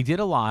 They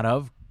did a lot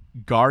of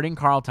guarding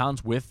Karl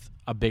Towns with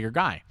a bigger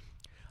guy.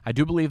 I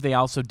do believe they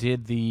also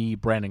did the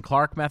Brandon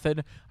Clark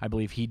method. I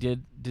believe he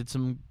did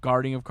some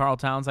guarding of Karl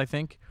Towns, I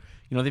think.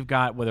 You know, they've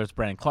got, whether it's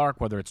Brandon Clark,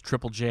 whether it's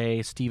Triple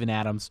J, Steven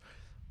Adams,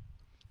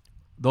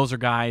 those are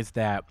guys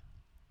that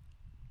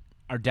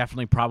are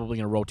definitely probably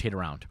going to rotate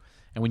around.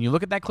 And when you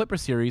look at that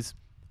Clippers series,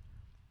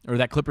 or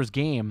that Clippers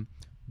game,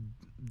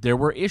 there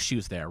were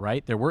issues there,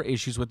 right? There were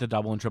issues with the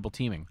double and triple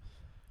teaming.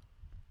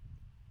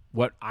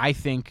 What I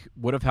think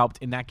would have helped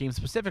in that game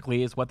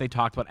specifically is what they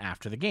talked about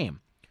after the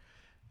game.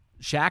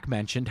 Shaq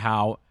mentioned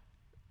how,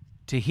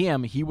 to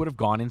him, he would have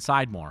gone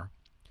inside more.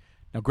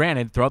 Now,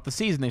 granted, throughout the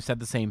season, they've said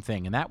the same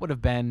thing, and that would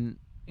have been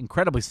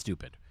incredibly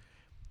stupid.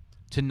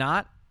 To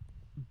not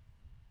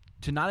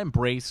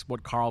embrace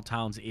what Karl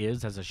Towns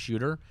is as a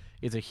shooter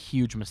is a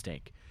huge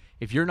mistake.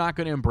 If you're not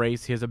going to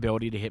embrace his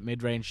ability to hit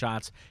mid-range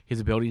shots, his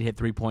ability to hit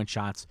three-point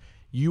shots,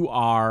 you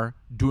are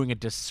doing a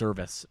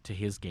disservice to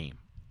his game.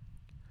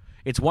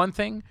 It's one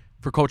thing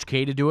for Coach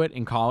K to do it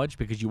in college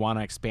because you want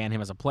to expand him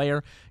as a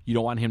player. You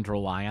don't want him to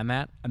rely on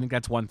that. I think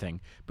that's one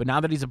thing. But now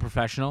that he's a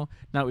professional,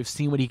 now that we've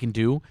seen what he can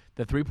do,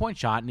 the three-point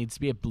shot needs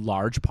to be a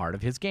large part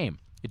of his game.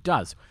 It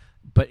does.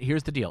 But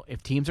here's the deal.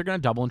 If teams are going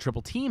to double and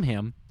triple team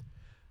him,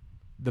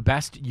 the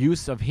best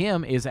use of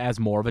him is as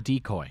more of a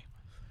decoy.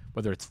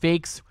 Whether it's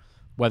fakes,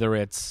 whether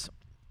it's,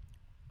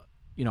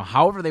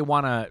 however they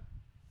want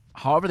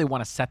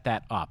to set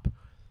that up.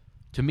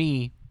 To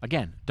me,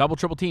 again, double,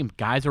 triple team,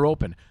 guys are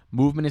open.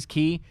 Movement is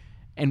key.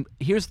 And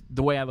here's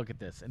the way I look at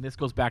this, and this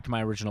goes back to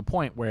my original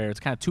point where it's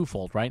kind of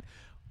twofold, right?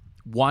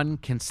 One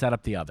can set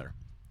up the other.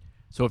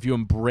 So if you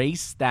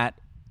embrace that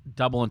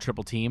double and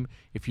triple team,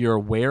 if you're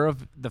aware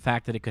of the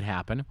fact that it could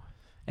happen,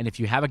 and if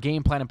you have a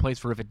game plan in place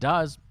for if it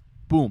does,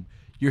 boom,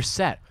 you're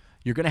set.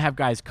 You're going to have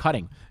guys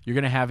cutting. You're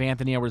going to have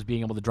Anthony Edwards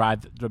being able to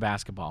drive the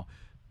basketball.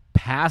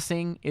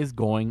 Passing is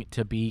going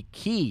to be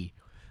key.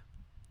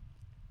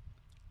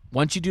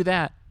 Once you do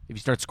that, if you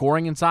start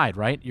scoring inside,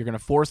 right, you're going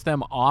to force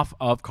them off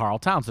of Karl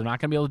Towns. They're not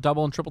going to be able to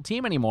double and triple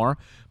team anymore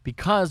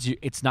because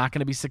it's not going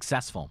to be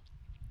successful.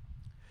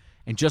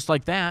 And just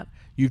like that,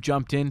 you've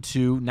jumped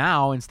into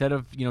now, instead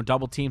of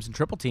double teams and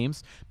triple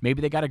teams,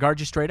 maybe they got to guard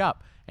you straight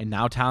up. And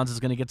now Towns is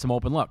going to get some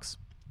open looks.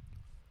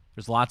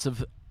 There's lots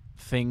of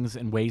things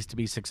and ways to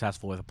be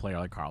successful with a player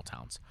like Karl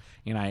Towns.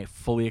 And I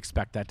fully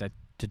expect that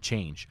to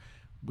change.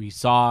 We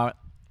saw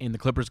in the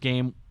Clippers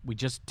game, we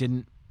just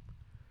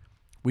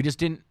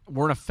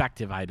weren't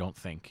effective, I don't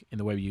think, in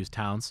the way we used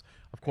Towns.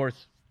 Of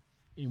course,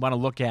 you want to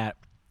look at,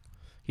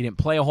 he didn't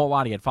play a whole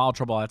lot, he had foul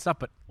trouble, all that stuff,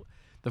 but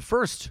the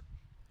first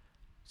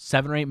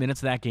 7 or 8 minutes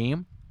of that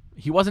game,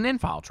 he wasn't in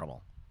foul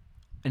trouble.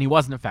 and he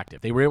wasn't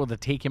effective. They were able to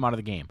take him out of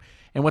the game.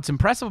 And what's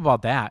impressive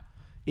about that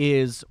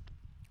is,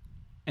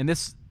 and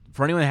this,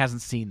 for anyone that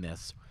hasn't seen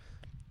this,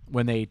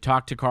 when they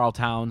talked to Karl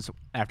Towns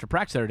after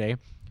practice the other day,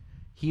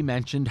 he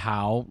mentioned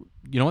how,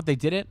 you know what, they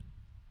did it.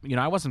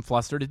 I wasn't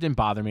flustered. It didn't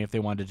bother me if they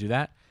wanted to do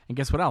that. And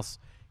guess what else?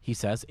 He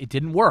says it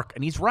didn't work.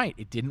 And he's right.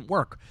 It didn't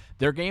work.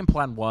 Their game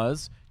plan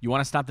was, you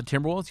want to stop the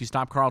Timberwolves, you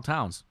stop Karl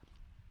Towns.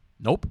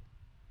 Nope.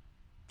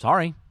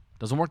 Sorry.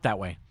 Doesn't work that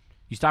way.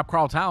 You stop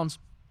Karl Towns,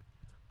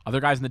 other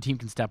guys in the team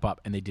can step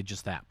up, and they did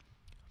just that.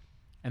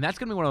 And that's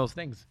going to be one of those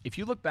things. If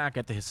you look back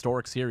at the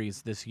historic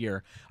series this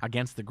year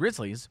against the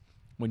Grizzlies,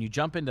 when you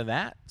jump into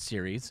that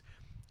series,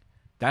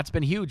 that's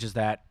been huge, is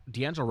that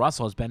D'Angelo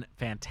Russell has been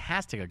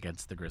fantastic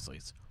against the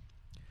Grizzlies.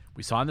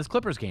 We saw in this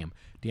Clippers game,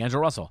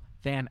 D'Angelo Russell,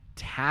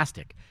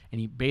 fantastic.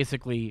 And he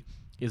basically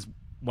is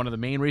one of the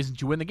main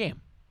reasons you win the game.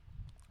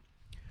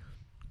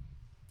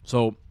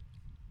 So,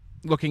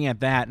 looking at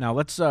that, now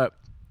let's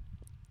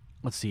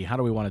see, how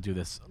do we want to do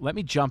this? Let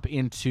me jump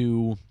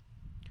into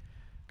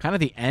kind of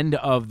the end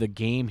of the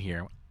game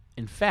here.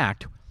 In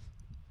fact,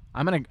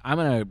 I'm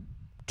gonna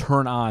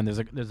turn on.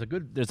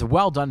 There's a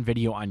well done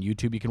video on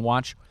YouTube you can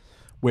watch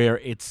where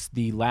it's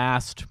the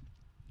last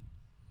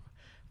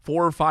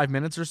 4 or 5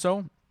 minutes or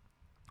so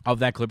of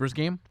that Clippers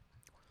game,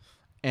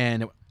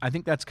 and I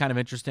think that's kind of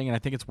interesting, and I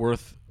think it's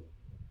worth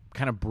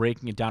kind of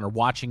breaking it down or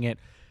watching it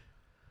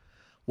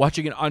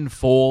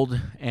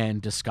unfold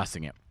and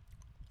discussing it.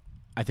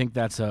 I think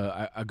that's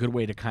a good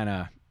way to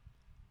kind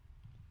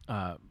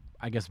of,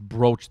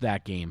 broach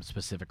that game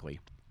specifically.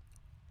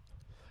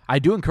 I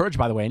do encourage,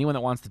 by the way, anyone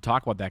that wants to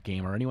talk about that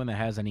game or anyone that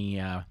has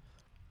any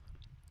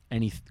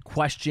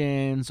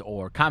questions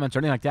or comments or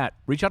anything like that,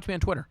 reach out to me on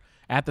Twitter,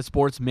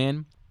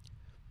 @TheSportsMin.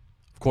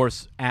 Of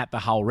course, @The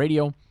Howl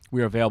Radio.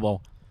 We are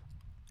available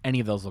any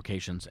of those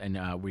locations,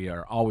 and we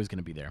are always going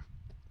to be there.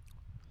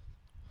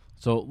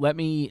 So let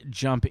me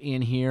jump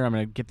in here. I'm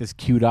going to get this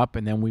queued up,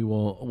 and then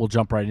we'll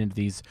jump right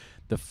into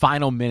the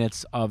final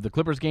minutes of the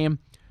Clippers game,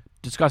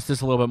 discuss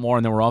this a little bit more,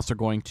 and then we're also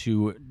going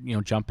to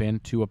jump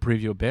into a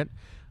preview a bit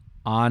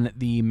on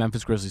the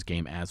Memphis Grizzlies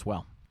game as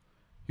well.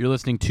 You're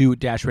listening to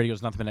Dash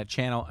Radio's Nothing But Net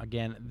channel.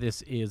 Again,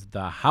 this is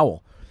The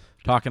Howl,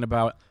 talking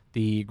about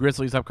the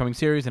Grizzlies' upcoming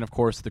series and, of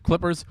course, the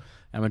Clippers.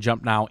 I'm going to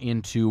jump now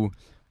into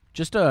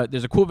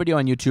there's a cool video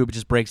on YouTube. It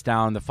just breaks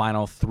down the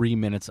final 3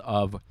 minutes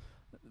of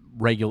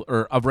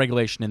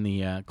regulation in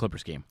the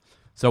Clippers game.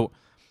 So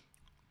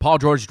Paul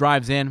George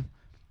drives in,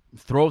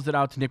 throws it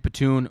out to Nick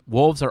Batum.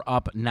 Wolves are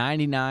up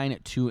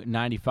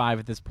 99-95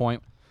 at this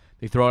point.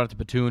 They throw it out to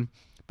Batum.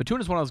 Batum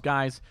is one of those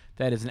guys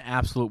that is an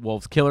absolute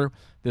Wolves killer.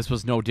 This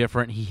was no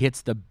different. He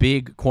hits the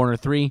big corner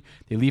three.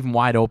 They leave him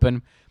wide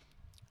open.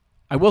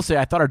 I will say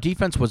I thought our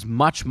defense was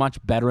much,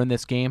 much better in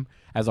this game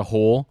as a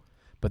whole,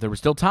 but there were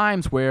still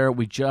times where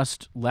we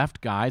just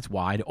left guys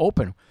wide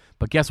open.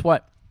 But guess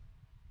what?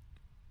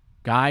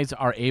 Guys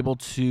are able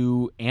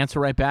to answer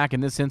right back in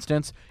this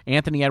instance.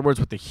 Anthony Edwards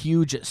with the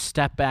huge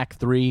step-back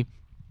three.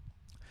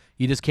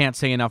 You just can't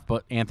say enough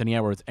about Anthony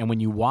Edwards. And when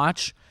you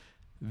watch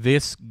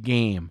this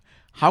game,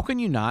 how can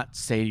you not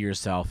say to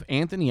yourself,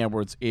 Anthony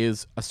Edwards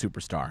is a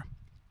superstar?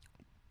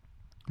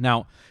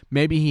 Now,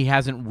 maybe he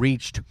hasn't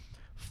reached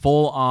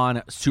full-on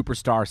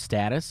superstar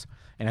status,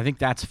 and I think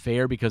that's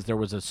fair because there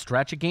was a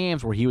stretch of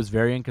games where he was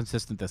very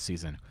inconsistent this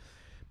season.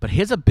 But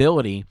his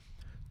ability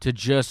to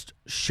just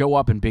show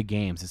up in big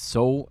games is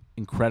so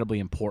incredibly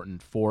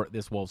important for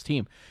this Wolves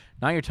team.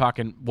 Now you're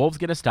talking, Wolves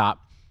get a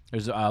stop.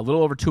 There's a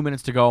little over 2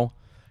 minutes to go.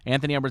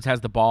 Anthony Edwards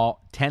has the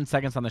ball, 10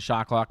 seconds on the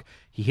shot clock.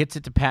 He hits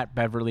it to Pat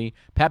Beverly.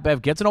 Pat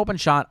Bev gets an open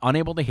shot,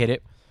 unable to hit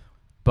it,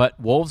 but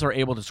Wolves are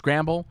able to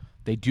scramble.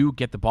 They do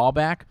get the ball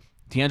back.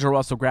 D'Angelo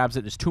Russell grabs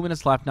it. There's 2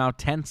 minutes left now,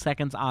 10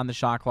 seconds on the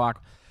shot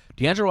clock.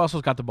 D'Angelo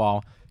Russell's got the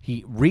ball.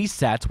 He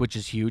resets, which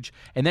is huge,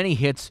 and then he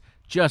hits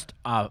just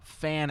a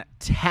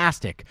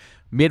fantastic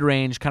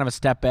mid-range, kind of a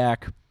step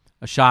back,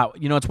 a shot.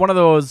 It's one of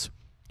those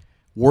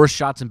worst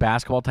shots in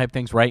basketball type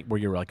things, right, where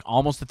you're like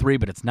almost a three,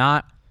 but it's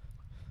not.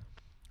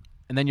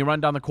 And then you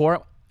run down the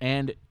court,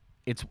 and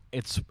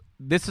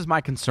this is my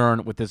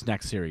concern with this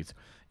next series,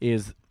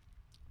 is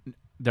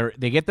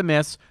they get the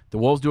miss. The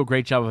Wolves do a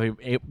great job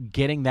of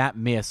getting that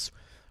miss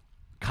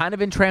kind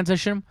of in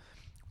transition,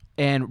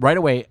 and right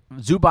away,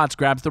 Zubats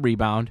grabs the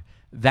rebound.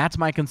 That's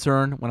my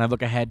concern when I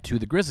look ahead to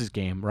the Grizzlies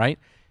game, right,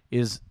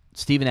 is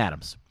Steven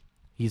Adams.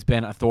 He's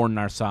been a thorn in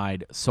our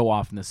side so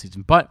often this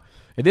season. But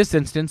in this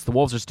instance, the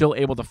Wolves are still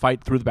able to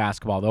fight through the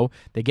basketball, though.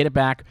 They get it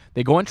back.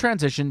 They go in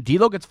transition.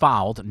 D'Lo gets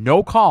fouled.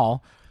 No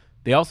call.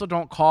 They also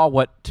don't call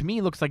what, to me,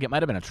 looks like it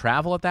might have been a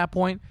travel at that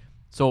point.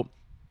 So,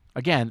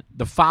 again,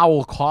 the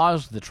foul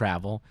caused the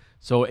travel,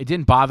 so it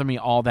didn't bother me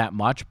all that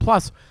much.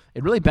 Plus,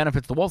 it really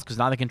benefits the Wolves because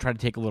now they can try to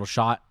take a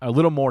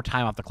little more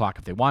time off the clock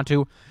if they want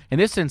to. In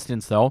this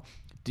instance, though,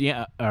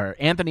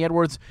 Anthony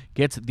Edwards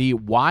gets the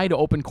wide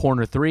open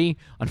corner three.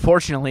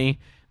 Unfortunately,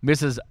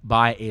 misses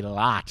by a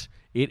lot.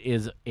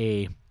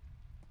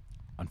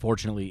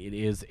 Unfortunately, it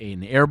is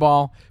an air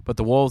ball, but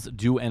the Wolves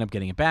do end up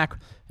getting it back,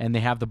 and they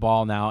have the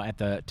ball now at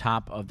the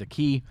top of the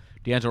key.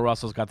 D'Angelo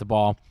Russell's got the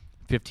ball.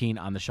 15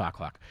 on the shot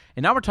clock.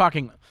 And now we're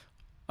talking,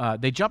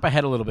 they jump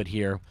ahead a little bit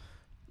here.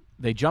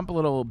 They jump a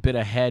little bit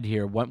ahead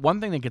here.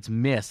 One thing that gets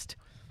missed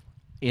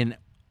in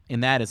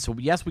that is, so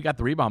yes, we got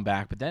the rebound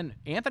back, but then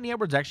Anthony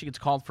Edwards actually gets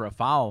called for a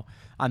foul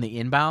on the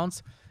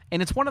inbounds.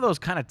 And it's one of those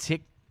kind of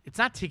it's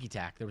not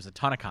ticky-tack. There was a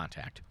ton of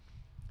contact.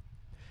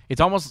 It's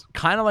almost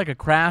kind of like a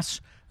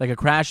crash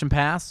and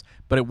pass,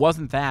 but it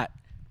wasn't that.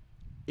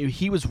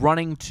 He was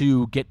running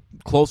to get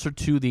closer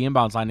to the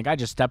inbounds line. The guy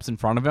just steps in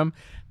front of him.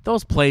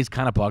 Those plays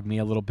kind of bug me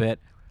a little bit.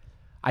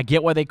 I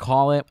get why they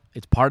call it.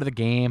 It's part of the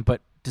game,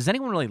 but does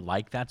anyone really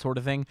like that sort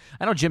of thing?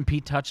 I know Jim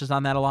Pete touches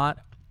on that a lot,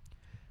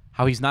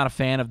 how he's not a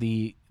fan of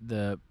the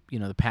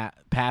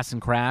pass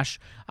and crash.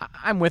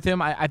 I'm with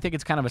him. I think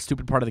it's kind of a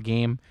stupid part of the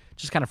game. It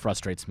just kind of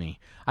frustrates me.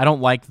 I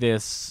don't like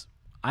this.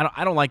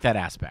 I don't like that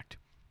aspect.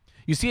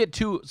 You see it,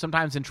 too,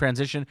 sometimes in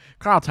transition.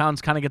 Karl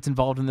Towns kind of gets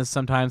involved in this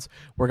sometimes,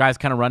 where guys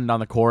kind of run down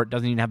the court,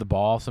 doesn't even have the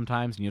ball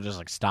sometimes, and you'll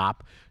just,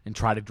 stop and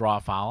try to draw a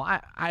foul.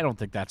 I don't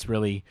think that's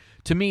really,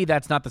 to me,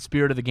 that's not the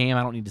spirit of the game.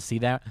 I don't need to see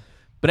that.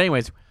 But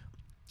anyways,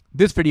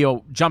 this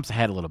video jumps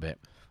ahead a little bit.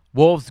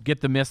 Wolves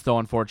get the miss, though,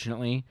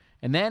 unfortunately.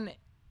 And then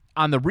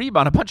on the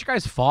rebound, a bunch of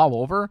guys fall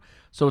over,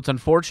 so it's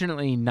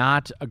unfortunately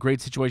not a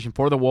great situation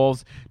for the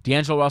Wolves.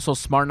 D'Angelo Russell's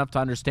smart enough to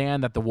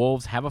understand that the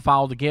Wolves have a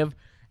foul to give,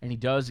 and he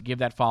does give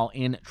that foul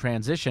in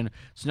transition.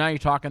 So now you're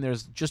talking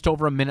there's just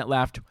over a minute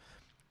left,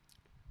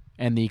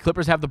 and the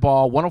Clippers have the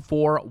ball,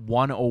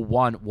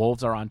 104-101.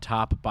 Wolves are on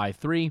top by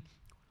 3.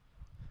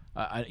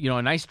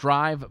 A nice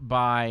drive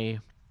by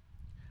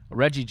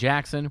Reggie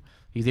Jackson.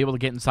 He's able to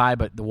get inside,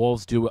 but the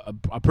Wolves do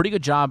a pretty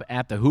good job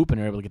at the hoop,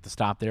 and are able to get the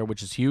stop there,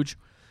 which is huge.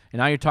 And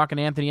now you're talking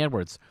Anthony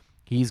Edwards.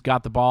 He's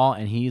got the ball,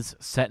 and he's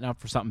setting up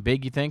for something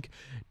big, you think.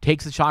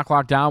 Takes the shot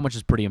clock down, which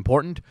is pretty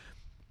important.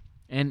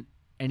 And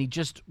he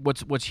just,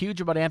 what's huge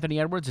about Anthony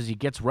Edwards is he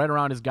gets right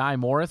around his guy,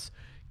 Morris,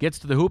 gets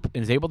to the hoop,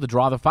 and is able to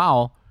draw the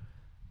foul.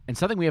 And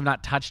something we have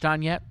not touched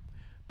on yet,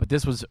 but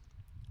this was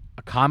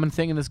a common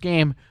thing in this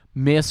game,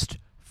 missed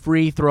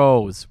free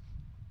throws.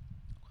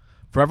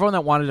 For everyone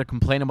that wanted to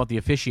complain about the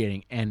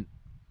officiating, and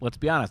let's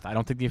be honest, I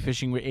don't think the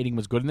officiating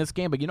was good in this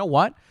game, but you know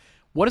what?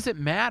 What does it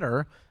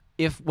matter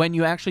if when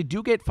you actually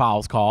do get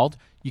fouls called,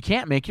 you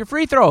can't make your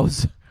free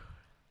throws?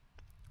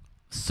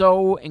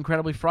 So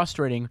incredibly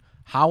frustrating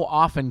how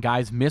often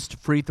guys missed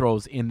free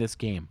throws in this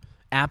game.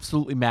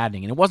 Absolutely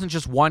maddening. And it wasn't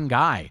just one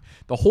guy.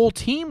 The whole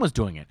team was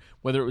doing it,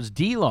 whether it was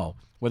D'Lo,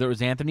 whether it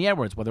was Anthony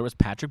Edwards, whether it was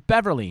Patrick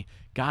Beverley.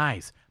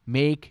 Guys,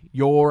 make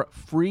your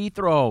free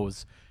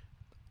throws.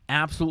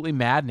 Absolutely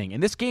maddening.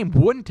 And this game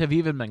wouldn't have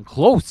even been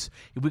close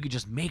if we could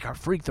just make our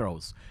free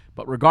throws.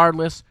 But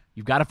regardless,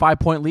 you've got a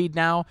 5-point lead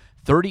now,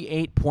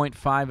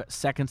 38.5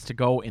 seconds to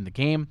go in the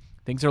game.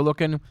 Things are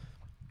looking,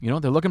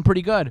 they're looking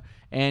pretty good.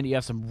 And you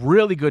have some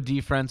really good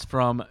defense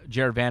from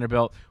Jared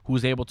Vanderbilt,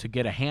 who's able to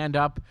get a hand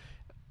up.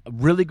 A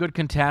really good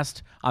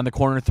contest on the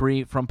corner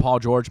 3 from Paul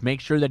George.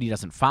 Make sure that he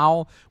doesn't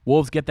foul.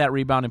 Wolves get that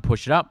rebound and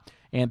push it up.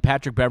 And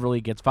Patrick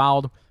Beverley gets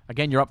fouled.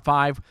 Again, you're up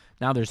 5.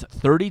 Now there's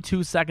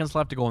 32 seconds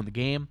left to go in the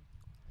game.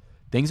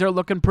 Things are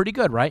looking pretty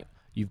good, right?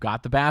 You've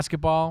got the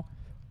basketball.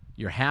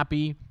 You're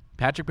happy.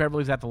 Patrick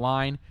Beverley's at the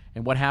line.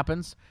 And what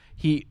happens?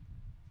 The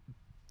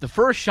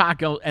first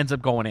shot ends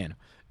up going in.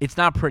 It's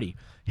not pretty.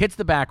 Hits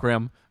the back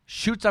rim,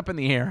 shoots up in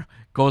the air,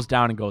 goes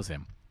down and goes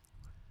in.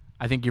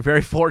 I think you're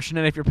very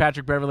fortunate if you're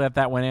Patrick Beverley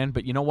that went in.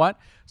 But you know what?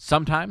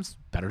 Sometimes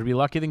better to be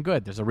lucky than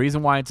good. There's a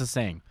reason why it's a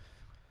saying.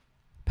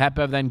 Pat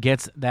Bev then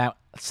gets that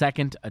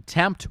second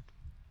attempt.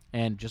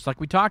 And just like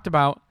we talked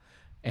about,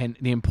 and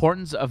the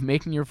importance of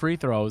making your free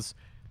throws.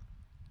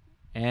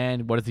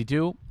 And what does he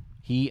do?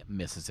 He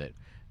misses it.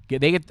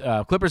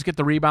 Clippers get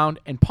the rebound.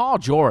 And Paul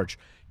George,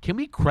 can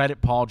we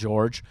credit Paul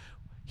George?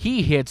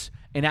 He hits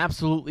an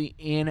absolutely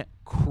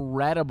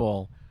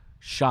incredible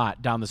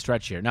shot down the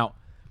stretch here. Now,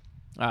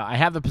 I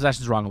have the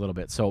possessions wrong a little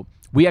bit. So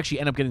we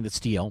actually end up getting the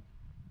steal.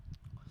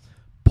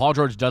 Paul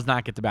George does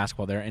not get the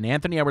basketball there. And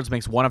Anthony Edwards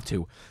makes 1 of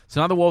 2.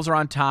 So now the Wolves are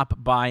on top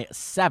by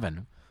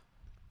 7.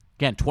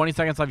 Again, 20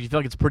 seconds left. You feel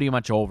like it's pretty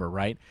much over,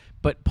 right?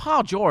 But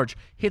Paul George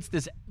hits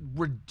this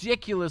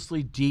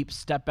ridiculously deep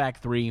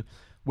step-back 3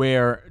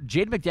 where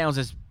Jaden McDaniels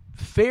is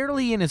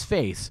fairly in his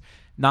face.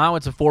 Now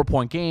it's a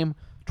 4-point game,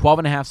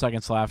 12.5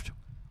 seconds left.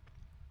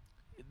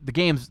 The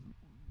game's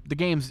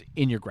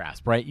in your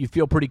grasp, right? You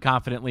feel pretty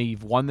confidently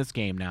you've won this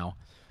game now.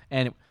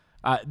 And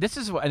this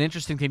is an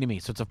interesting thing to me.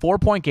 So it's a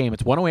 4-point game.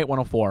 It's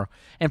 108-104.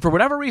 And for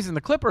whatever reason,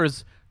 the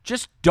Clippers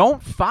just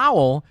don't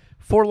foul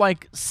for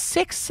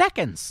 6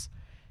 seconds.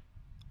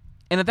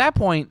 And at that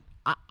point,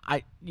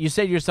 you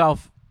say to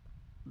yourself,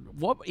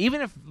 what?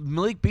 Even if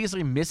Malik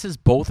Beasley misses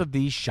both of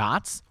these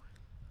shots,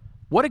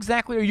 what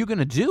exactly are you going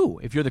to do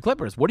if you're the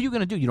Clippers? What are you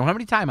going to do? You don't have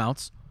any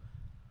timeouts.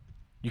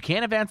 You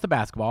can't advance the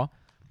basketball.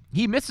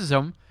 He misses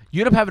them.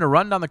 You end up having to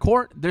run down the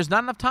court. There's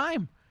not enough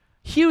time.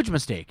 Huge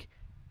mistake.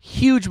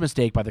 Huge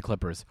mistake by the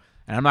Clippers.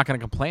 And I'm not going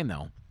to complain,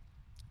 though.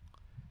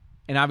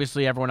 And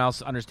obviously everyone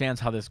else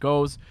understands how this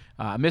goes.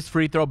 Missed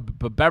free throw,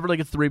 but Beverly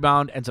gets the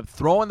rebound, ends up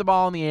throwing the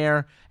ball in the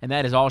air, and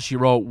that is all she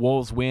wrote.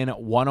 Wolves win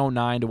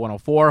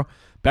 109-104.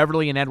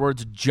 Beverly and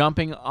Edwards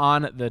jumping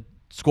on the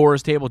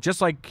scorer's table just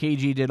like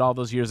KG did all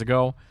those years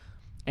ago.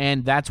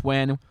 And that's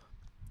when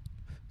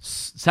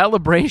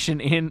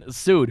celebration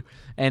ensued.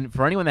 And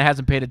for anyone that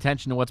hasn't paid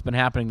attention to what's been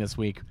happening this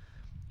week,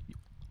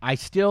 I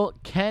still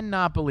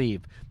cannot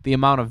believe the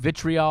amount of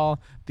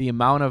vitriol, the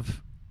amount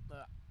of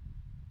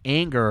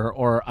anger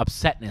or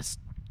upsetness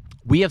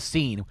we have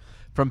seen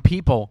from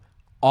people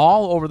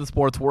all over the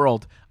sports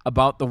world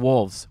about the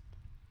Wolves.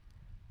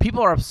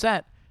 People are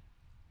upset.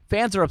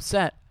 Fans are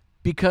upset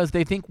because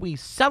they think we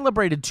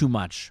celebrated too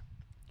much.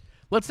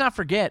 Let's not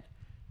forget,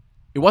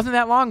 it wasn't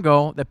that long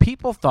ago that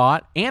people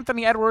thought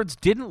Anthony Edwards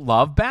didn't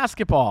love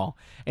basketball.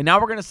 And now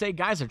we're going to say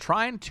guys are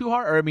trying too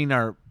hard,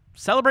 are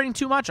celebrating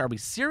too much. Are we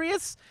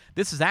serious?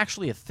 This is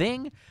actually a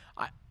thing?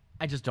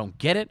 I just don't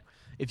get it.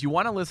 If you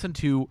want to listen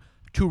to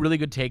two really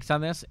good takes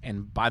on this,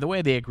 and by the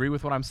way, they agree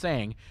with what I'm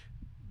saying,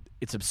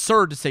 it's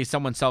absurd to say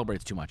someone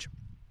celebrates too much.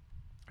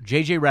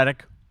 JJ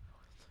Redick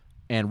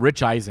and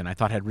Rich Eisen, I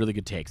thought, had really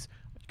good takes.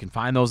 You can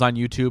find those on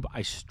YouTube.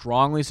 I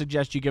strongly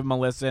suggest you give them a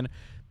listen.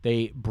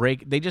 They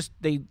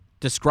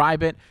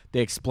describe it,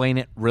 they explain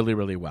it really,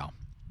 really well.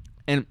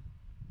 And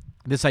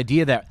this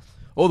idea that,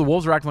 the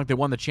Wolves are acting like they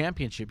won the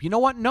championship. You know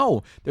what?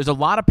 No. There's a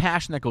lot of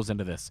passion that goes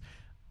into this.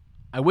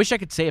 I wish I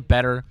could say it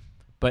better,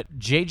 but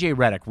J.J.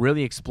 Redick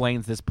really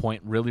explains this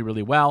point really,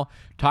 really well.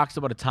 Talks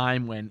about a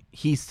time when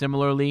he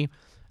similarly,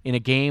 in a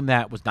game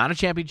that was not a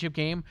championship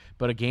game,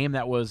 but a game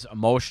that was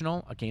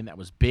emotional, a game that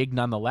was big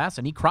nonetheless,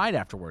 and he cried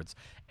afterwards.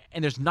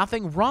 And there's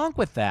nothing wrong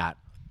with that.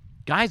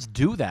 Guys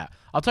do that.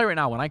 I'll tell you right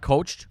now, when I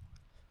coached,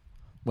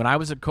 when I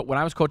was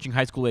coaching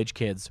high school age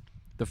kids,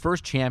 the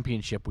first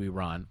championship we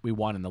won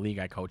in the league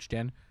I coached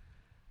in,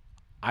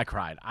 I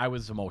cried. I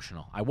was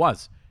emotional. I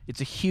was.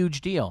 It's a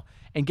huge deal.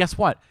 And guess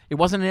what? It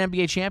wasn't an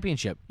NBA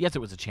championship. Yes, it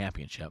was a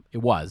championship. It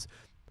was.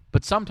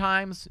 But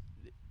sometimes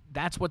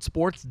that's what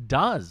sports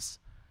does.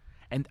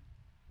 And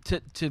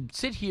to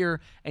sit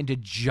here and to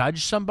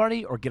judge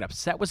somebody or get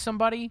upset with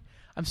somebody,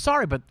 I'm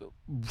sorry, but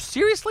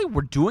seriously,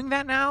 we're doing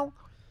that now?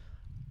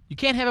 You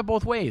can't have it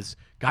both ways.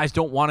 Guys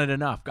don't want it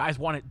enough. Guys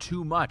want it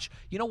too much.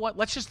 You know what?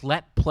 Let's just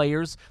let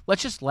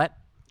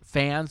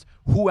fans,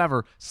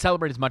 whoever,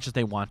 celebrate as much as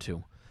they want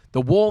to.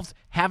 The Wolves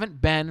haven't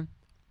been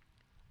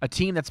a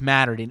team that's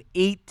mattered in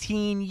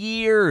 18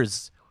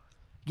 years.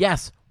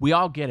 Yes, we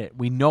all get it.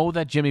 We know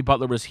that Jimmy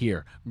Butler was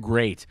here.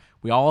 Great.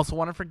 We all also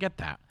want to forget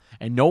that.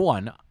 And no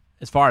one,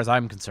 as far as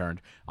I'm concerned,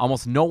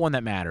 almost no one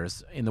that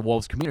matters in the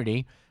Wolves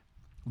community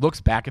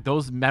looks back at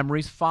those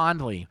memories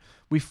fondly.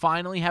 We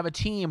finally have a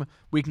team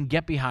we can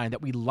get behind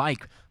that we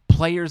like,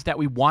 players that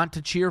we want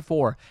to cheer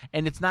for.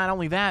 And it's not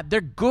only that,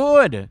 they're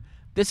good.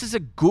 This is a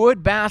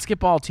good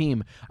basketball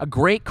team, a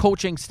great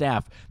coaching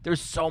staff. There's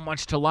so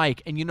much to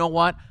like. And you know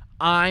what?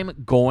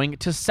 I'm going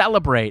to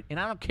celebrate. And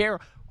I don't care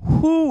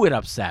who it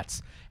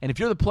upsets. And if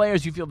you're the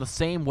players, you feel the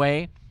same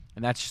way,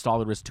 and that's just all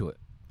there is to it.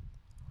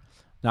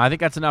 Now, I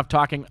think that's enough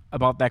talking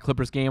about that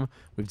Clippers game.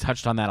 We've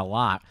touched on that a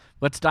lot.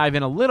 Let's dive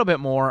in a little bit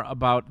more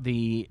about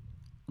the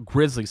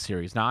Grizzlies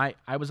series. Now,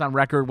 I was on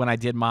record when I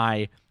did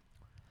my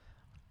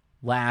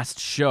last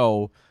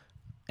show,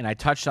 and I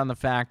touched on the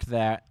fact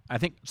that I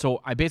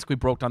basically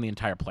broke down the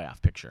entire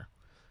playoff picture.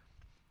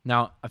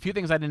 Now, a few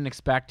things I didn't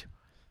expect.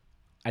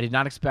 I did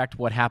not expect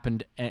what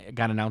happened,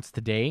 got announced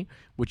today,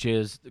 which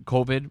is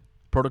COVID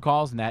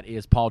protocols, and that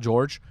is Paul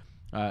George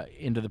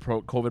into the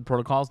COVID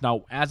protocols.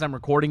 Now, as I'm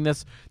recording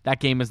this, that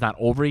game is not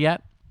over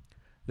yet.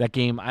 That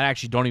game, I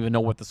actually don't even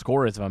know what the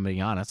score is, if I'm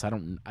being honest. I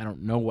don't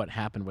know what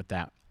happened with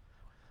that.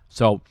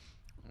 So,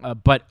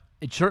 but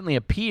it certainly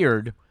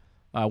appeared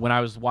when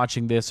I was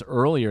watching this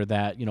earlier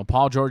that,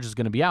 Paul George is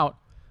going to be out.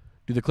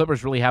 Do the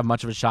Clippers really have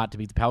much of a shot to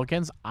beat the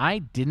Pelicans? I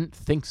didn't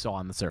think so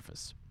on the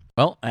surface.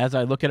 Well, as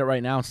I look at it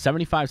right now,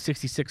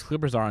 75-66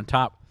 Clippers are on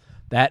top.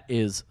 That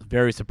is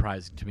very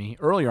surprising to me.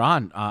 Earlier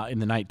on in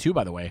the night, too,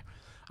 by the way,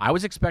 I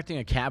was expecting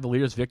a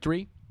Cavaliers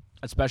victory,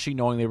 especially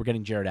knowing they were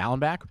getting Jared Allen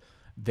back.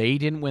 They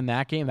didn't win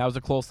that game. That was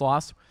a close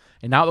loss.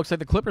 And now it looks like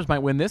the Clippers might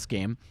win this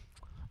game.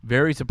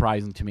 Very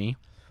surprising to me.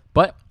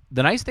 But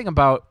the nice thing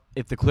about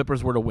if the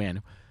Clippers were to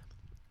win,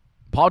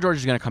 Paul George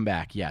is going to come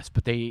back, yes.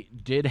 But they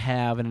did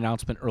have an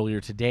announcement earlier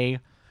today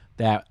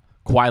that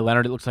Kawhi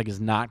Leonard, it looks like,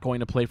 is not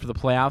going to play for the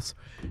playoffs.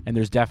 And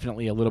there's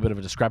definitely a little bit of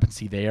a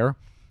discrepancy there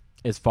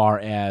as far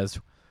as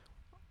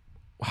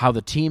how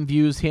the team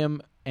views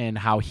him and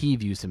how he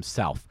views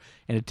himself.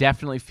 And it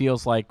definitely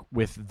feels like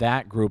with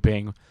that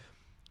grouping,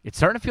 it's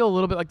starting to feel a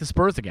little bit like the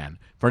Spurs again.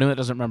 For anyone that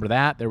doesn't remember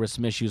that, there was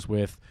some issues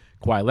with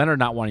Kawhi Leonard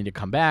not wanting to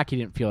come back. He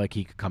didn't feel like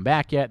he could come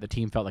back yet. The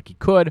team felt like he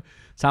could.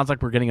 Sounds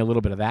like we're getting a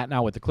little bit of that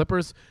now with the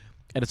Clippers.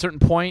 At a certain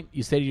point,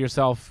 you say to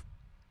yourself,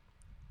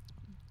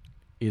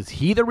 is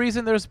he the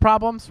reason there's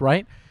problems,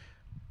 right?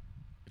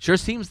 It sure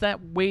seems that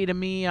way to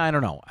me. I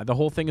don't know. The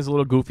whole thing is a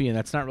little goofy, and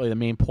that's not really the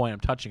main point I'm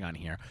touching on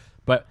here.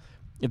 But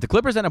if the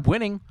Clippers end up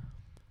winning,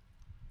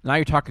 now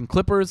you're talking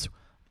Clippers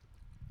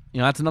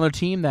that's another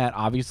team that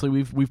obviously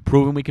we've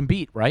proven we can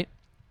beat, right?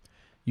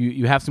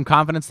 You have some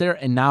confidence there,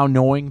 and now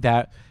knowing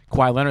that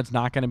Kawhi Leonard's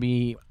not going to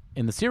be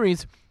in the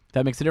series,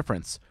 that makes a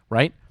difference,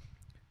 right?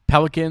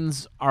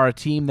 Pelicans are a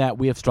team that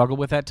we have struggled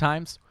with at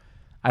times.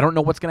 I don't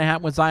know what's going to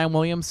happen with Zion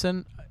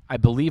Williamson. I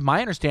believe my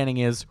understanding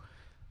is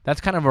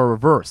that's kind of a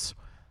reverse.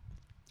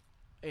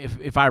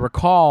 If I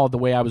recall, the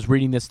way I was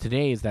reading this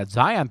today is that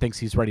Zion thinks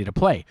he's ready to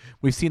play.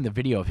 We've seen the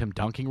video of him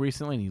dunking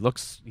recently, and he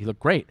looked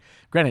great.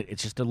 Granted,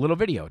 it's just a little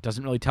video. It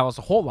doesn't really tell us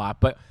a whole lot,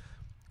 but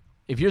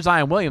if you're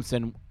Zion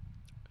Williamson,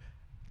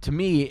 to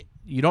me,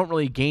 you don't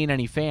really gain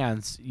any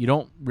fans. You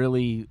don't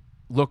really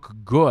look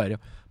good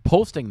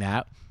posting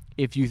that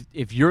if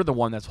you're the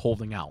one that's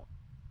holding out.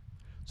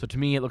 So to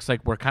me, it looks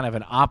like we're kind of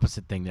an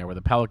opposite thing there, where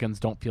the Pelicans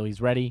don't feel he's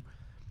ready.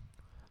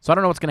 So I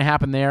don't know what's going to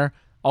happen there.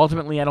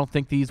 Ultimately, I don't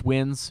think these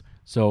wins,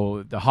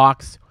 so the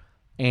Hawks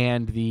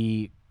and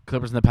the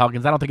Clippers and the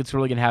Pelicans, I don't think it's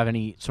really going to have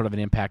any sort of an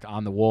impact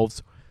on the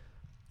Wolves.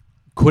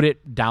 Could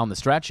it down the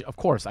stretch? Of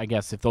course, I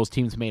guess if those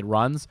teams made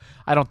runs.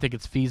 I don't think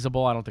it's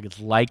feasible. I don't think it's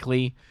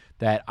likely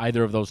that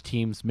either of those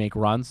teams make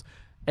runs.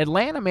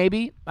 Atlanta,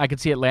 maybe. I could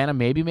see Atlanta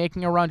maybe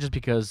making a run just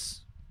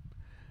because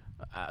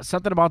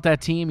something about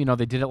that team.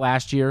 They did it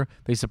last year.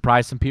 They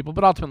surprised some people,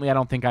 but ultimately I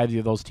don't think either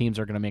of those teams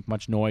are going to make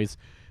much noise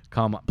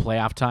come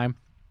playoff time.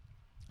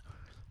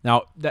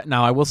 Now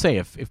I will say,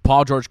 if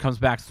Paul George comes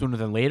back sooner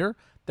than later,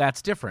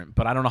 that's different,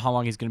 but I don't know how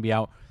long he's going to be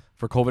out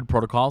for COVID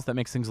protocols. That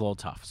makes things a little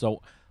tough.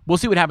 So we'll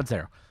see what happens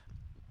there.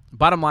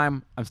 Bottom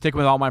line, I'm sticking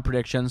with all my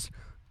predictions.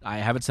 I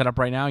have it set up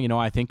right now.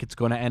 I think it's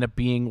going to end up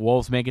being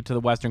Wolves make it to the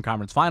Western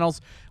Conference Finals,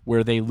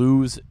 where they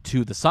lose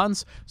to the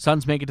Suns.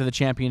 Suns make it to the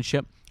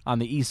championship. On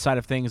the east side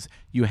of things,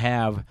 you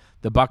have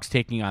the Bucks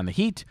taking on the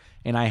Heat,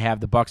 and I have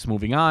the Bucks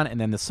moving on,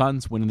 and then the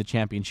Suns winning the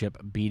championship,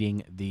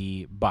 beating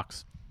the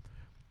Bucks.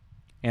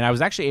 And I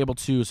was actually able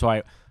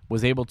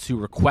to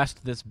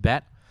request this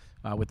bet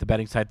with the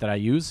betting site that I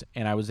use,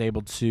 and I was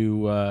able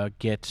to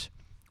get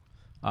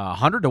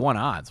 100-1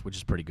 odds, which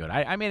is pretty good.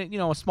 I made it,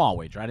 a small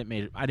wager. I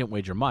didn't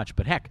wager much,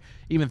 but heck,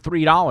 even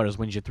 $3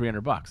 wins you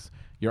 $300.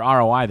 Your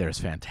ROI there is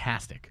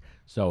fantastic.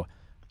 So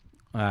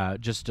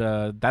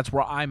that's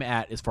where I'm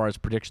at as far as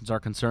predictions are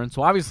concerned.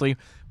 So obviously,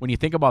 when you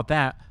think about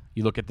that,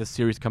 you look at this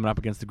series coming up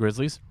against the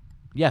Grizzlies.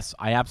 Yes,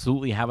 I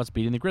absolutely have us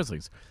beating the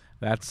Grizzlies.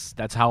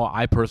 That's how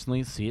I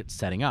personally see it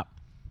setting up.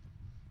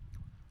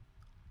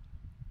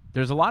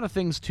 There's a lot of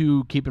things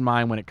to keep in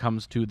mind when it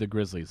comes to the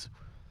Grizzlies.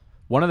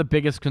 One of the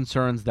biggest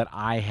concerns that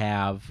I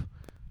have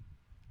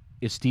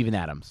is Steven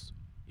Adams.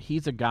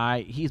 He's a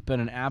guy, he's been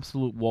an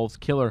absolute Wolves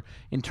killer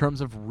in terms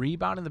of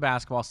rebounding the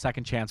basketball,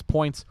 second chance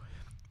points.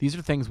 These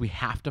are things we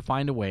have to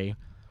find a way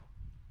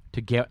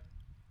to get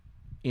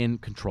in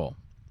control.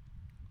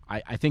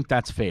 I think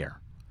that's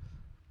fair.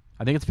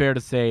 I think it's fair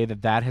to say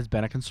that has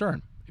been a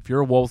concern. If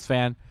you're a Wolves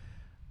fan,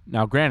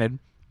 now granted,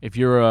 if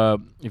you're a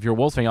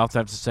Wolves fan, you also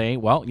have to say,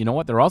 well, you know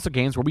what? There are also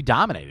games where we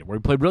dominated, where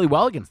we played really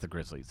well against the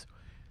Grizzlies.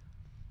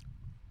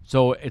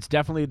 So there's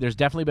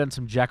definitely been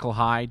some Jekyll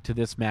Hyde to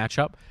this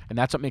matchup, and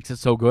that's what makes it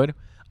so good.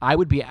 I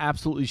would be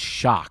absolutely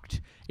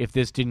shocked if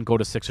this didn't go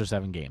to 6 or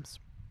 7 games.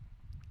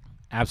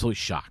 Absolutely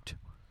shocked.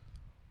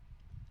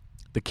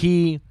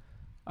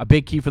 A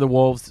big key for the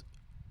Wolves,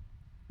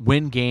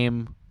 win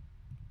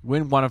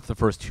one of the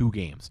first 2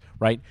 games,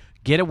 right?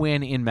 Get a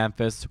win in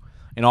Memphis,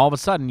 and all of a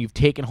sudden you've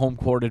taken home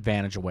court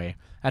advantage away.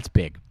 That's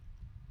big.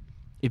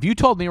 If you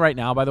told me right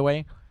now, by the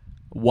way,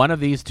 one of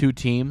these 2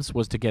 teams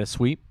was to get a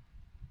sweep,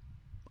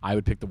 I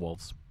would pick the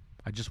Wolves.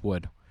 I just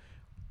would.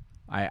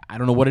 I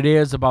don't know what it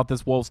is about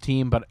this Wolves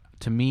team, but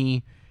to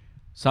me,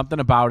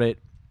 something about it.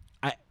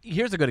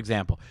 Here's a good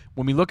example.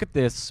 When we look at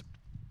this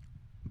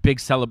big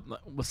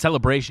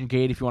celebration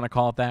gate, if you want to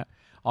call it that,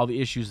 all the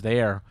issues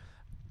there,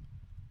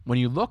 when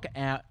you look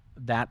at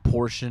that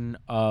portion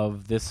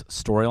of this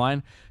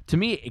storyline, to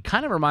me, it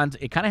kind of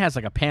has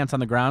like a pants on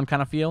the ground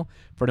kind of feel.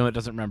 For anyone that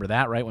doesn't remember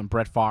that, right? When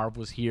Brett Favre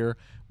was here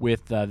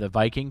with the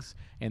Vikings,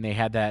 and they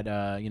had that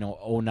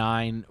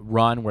 2009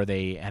 run where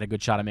they had a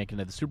good shot at making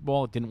it to the Super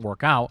Bowl. It didn't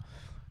work out.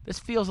 This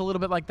feels a little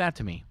bit like that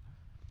to me.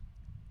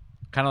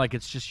 Kind of like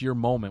it's just your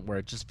moment where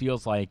it just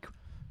feels like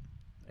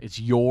it's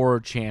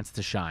your chance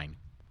to shine.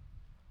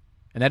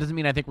 And that doesn't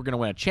mean I think we're going to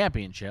win a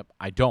championship.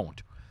 I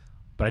don't.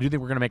 But I do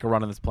think we're going to make a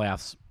run in this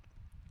playoffs,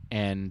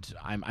 and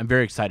I'm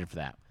very excited for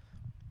that.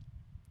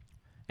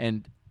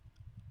 And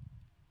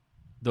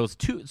those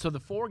 2, so the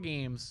 4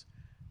 games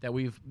that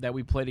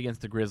we played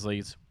against the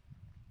Grizzlies,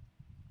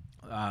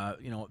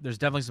 there's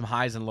definitely some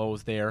highs and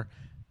lows there.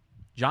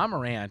 John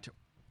Morant,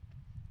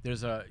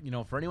 there's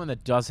for anyone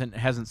that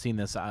hasn't seen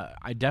this,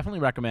 I definitely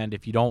recommend,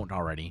 if you don't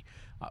already,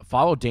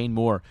 follow Dane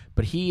Moore.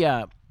 But he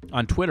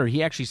on Twitter,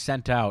 he actually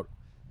sent out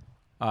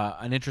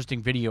an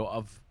interesting video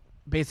of,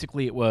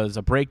 basically it was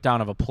a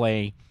breakdown of a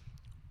play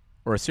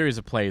or a series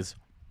of plays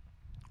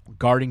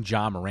guarding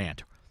John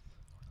Morant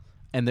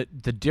and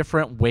the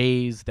different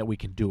ways that we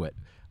can do it.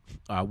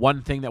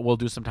 One thing that we'll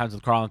do sometimes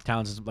with Karl-Anthony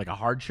Towns is like a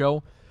hard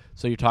show.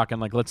 So you're talking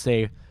like, let's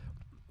say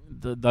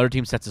the other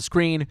team sets a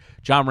screen.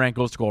 John Morant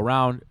goes to go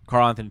around.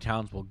 Karl Anthony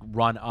Towns will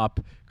run up,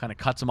 kind of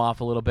cuts him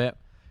off a little bit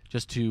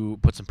just to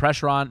put some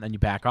pressure on, and you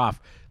back off.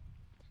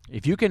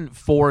 If you can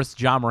force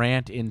John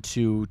Morant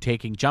into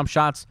taking jump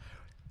shots,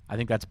 I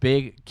think that's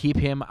big. Keep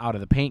him out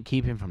of the paint.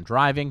 Keep him from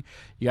driving.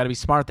 You got to be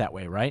smart that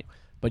way, right?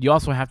 But you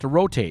also have to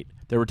rotate.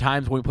 There were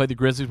times when we played the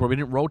Grizzlies where we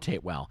didn't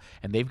rotate well,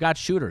 and they've got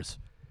shooters.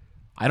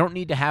 I don't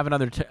need to have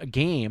another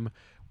game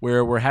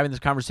where we're having this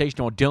conversation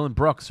about Dylan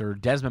Brooks or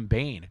Desmond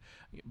Bane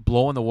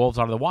blowing the Wolves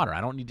out of the water.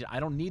 I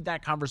don't need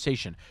that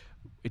conversation.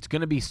 It's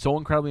going to be so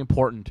incredibly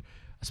important,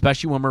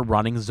 especially when we're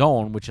running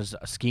zone, which is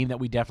a scheme that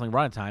we definitely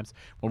run at times.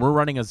 When we're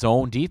running a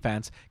zone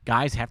defense,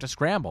 guys have to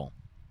scramble.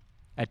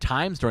 At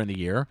times during the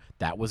year,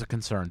 that was a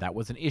concern. That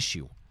was an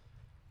issue.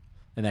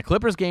 In that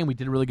Clippers game, we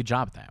did a really good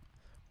job at that.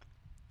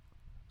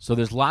 So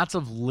there's lots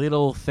of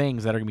little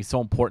things that are going to be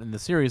so important in the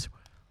series.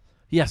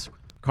 Yes,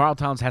 Karl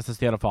Towns has to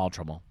stay out of foul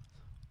trouble.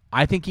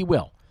 I think he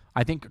will.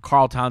 I think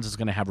Karl Towns is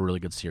going to have a really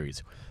good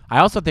series. I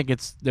also think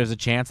there's a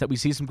chance that we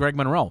see some Greg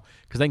Monroe,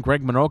 because I think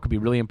Greg Monroe could be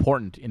really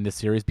important in this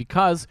series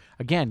because,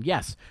 again,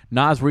 yes,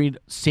 Naz Reid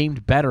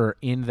seemed better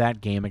in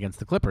that game against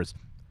the Clippers.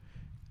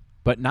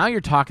 But now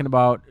you're talking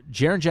about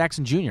Jaren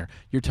Jackson Jr.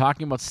 You're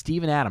talking about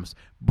Steven Adams,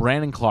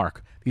 Brandon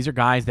Clark. These are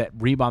guys that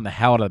rebound the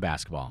hell out of the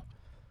basketball.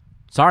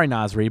 Sorry,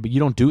 Naz Reid, but you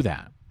don't do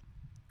that.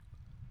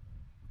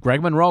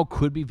 Greg Monroe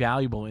could be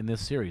valuable in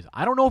this series.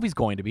 I don't know if he's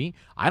going to be.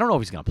 I don't know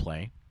if he's going to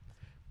play.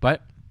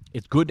 But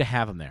it's good to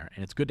have him there,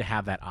 and it's good to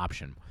have that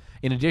option.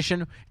 In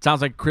addition, it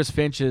sounds like Chris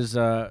Finch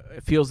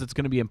feels it's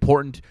going to be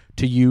important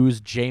to use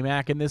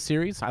J-Mac in this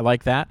series. I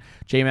like that.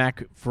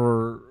 J-Mac,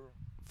 for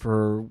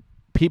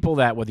people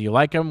that, whether you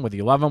like him, whether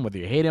you love him, whether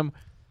you hate him,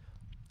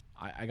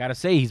 I got to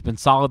say he's been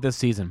solid this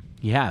season.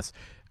 He has.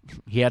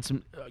 He had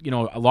some,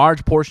 a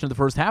large portion of the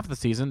first half of the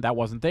season that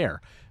wasn't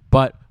there.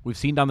 But we've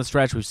seen down the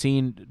stretch, we've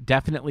seen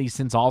definitely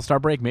since All-Star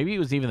break, maybe it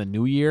was even the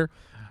new year,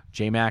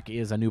 J-Mac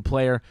is a new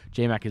player.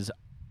 J-Mac is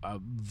a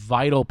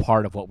vital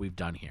part of what we've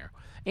done here.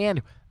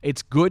 And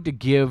it's good to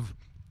give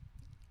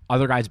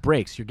other guys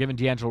breaks. You're giving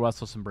D'Angelo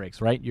Russell some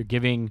breaks, right? You're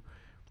giving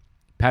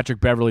Patrick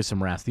Beverley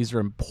some rest. These are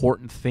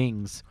important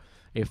things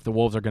if the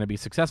Wolves are going to be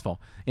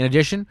successful. In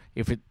addition,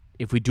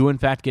 if we do in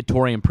fact get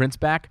Taurean Prince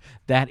back,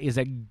 that is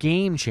a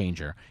game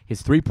changer.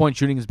 His three-point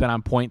shooting has been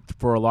on point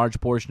for a large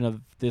portion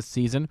of this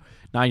season.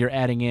 Now you're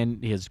adding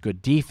in his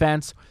good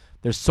defense.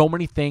 There's so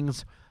many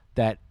things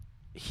that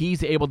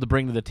he's able to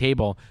bring to the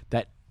table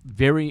that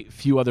very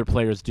few other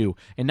players do.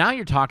 And now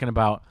you're talking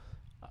about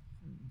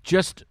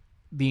just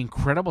the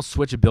incredible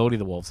switchability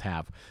the Wolves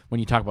have when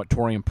you talk about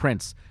Taurean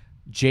Prince,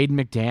 Jaden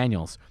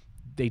McDaniels.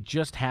 They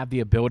just have the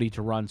ability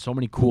to run so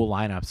many cool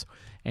lineups,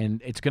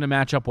 and it's going to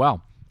match up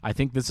well. I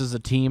think this is a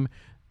team,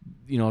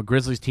 a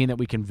Grizzlies team that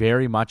we can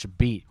very much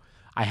beat.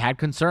 I had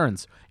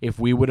concerns if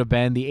we would have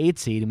been the 8th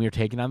seed and we were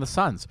taking on the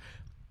Suns.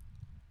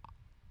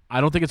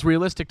 I don't think it's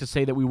realistic to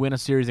say that we win a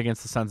series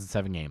against the Suns in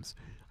 7 games.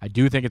 I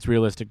do think it's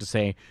realistic to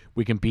say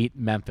we can beat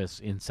Memphis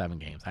in 7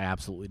 games. I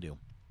absolutely do.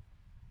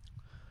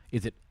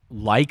 Is it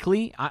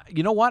likely?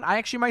 You know what? I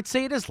actually might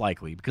say it is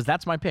likely because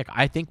that's my pick.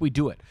 I think we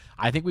do it.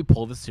 I think we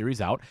pull this series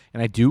out,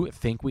 and I do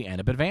think we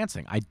end up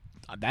advancing.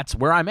 That's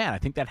where I'm at. I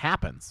think that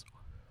happens.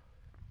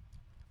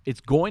 It's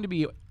going to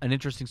be an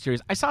interesting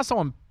series. I saw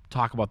someone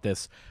talk about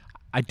this.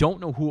 I don't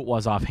know who it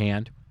was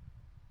offhand,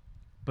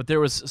 but there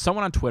was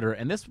someone on Twitter,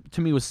 and this to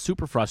me was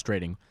super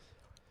frustrating.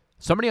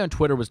 Somebody on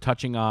Twitter was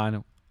touching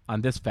on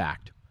this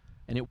fact,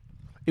 and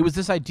it was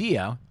this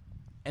idea,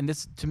 and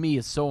this to me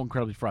is so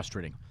incredibly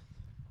frustrating.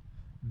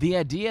 The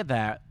idea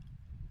that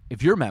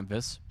if you're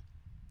Memphis,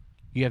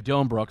 you have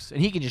Dylan Brooks,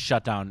 and he can just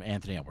shut down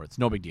Anthony Edwards.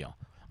 No big deal.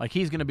 Like,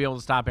 he's going to be able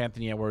to stop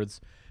Anthony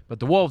Edwards, but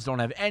the Wolves don't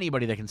have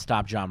anybody that can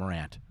stop John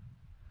Morant.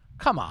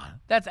 Come on.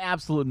 That's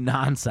absolute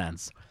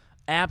nonsense.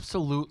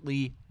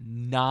 Absolutely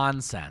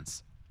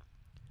nonsense.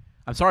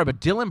 I'm sorry,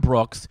 but Dylan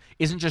Brooks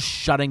isn't just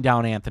shutting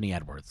down Anthony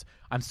Edwards.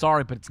 I'm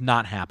sorry, but it's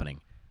not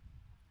happening.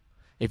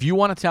 If you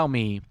want to tell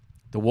me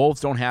the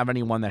Wolves don't have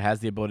anyone that has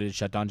the ability to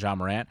shut down John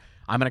Morant,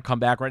 I'm going to come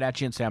back right at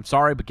you and say, I'm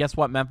sorry, but guess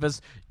what,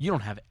 Memphis? You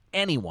don't have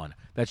anyone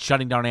that's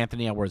shutting down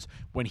Anthony Edwards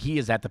when he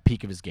is at the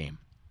peak of his game.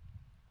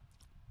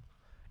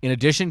 In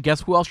addition,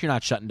 guess who else you're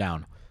not shutting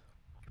down?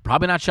 You're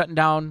probably not shutting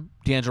down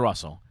D'Angelo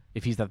Russell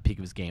if he's at the peak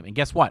of his game. And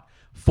guess what?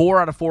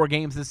 4 out of 4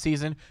 games this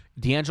season,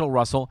 D'Angelo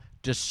Russell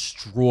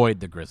destroyed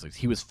the Grizzlies.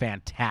 He was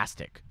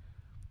fantastic.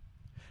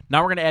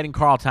 Now we're going to add in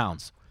Karl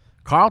Towns.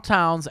 Karl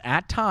Towns,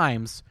 at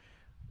times,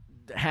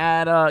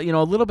 had a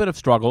little bit of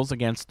struggles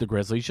against the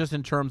Grizzlies, just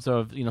in terms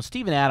of,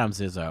 Steven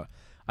Adams is a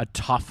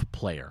tough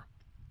player.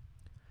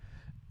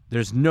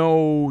 There's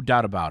no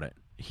doubt about it.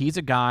 He's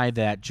a guy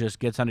that just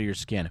gets under your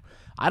skin.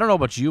 I don't know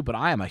about you, but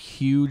I am a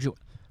huge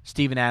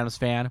Steven Adams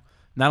fan,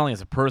 not only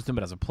as a person,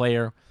 but as a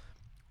player.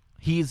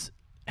 He's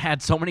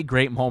had so many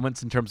great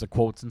moments in terms of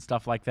quotes and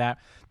stuff like that.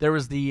 There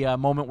was the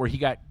moment where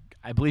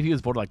I believe he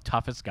was voted like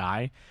toughest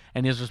guy,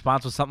 and his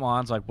response was something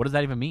along like, what does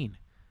that even mean?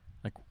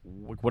 Like,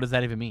 what does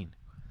that even mean?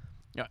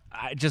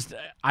 I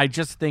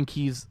just think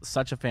he's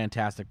such a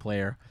fantastic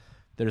player.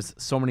 There's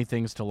so many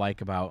things to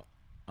like about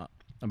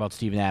about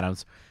Steven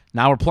Adams.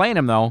 Now we're playing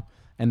him, though,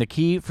 and the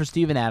key for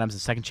Steven Adams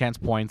is second chance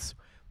points.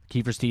 The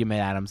key for Steven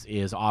Adams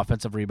is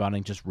offensive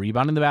rebounding, just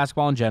rebounding the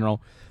basketball in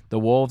general. The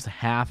Wolves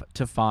have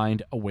to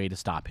find a way to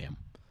stop him.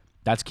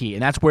 That's key,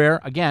 and that's where,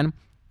 again,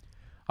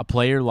 a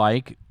player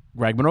like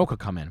Greg Monroe could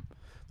come in.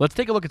 Let's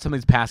take a look at some of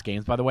these past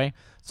games, by the way.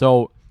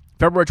 So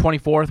February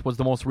 24th was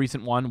the most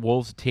recent one.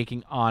 Wolves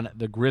taking on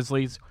the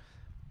Grizzlies.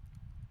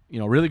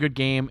 Really good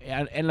game.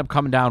 It ended up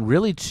coming down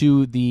really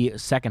to the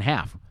second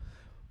half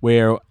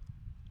where,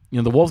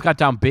 the Wolves got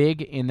down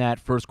big in that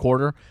first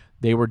quarter.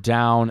 They were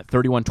down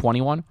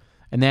 31-21,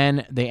 and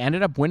then they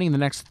ended up winning the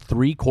next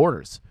three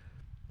quarters.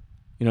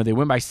 They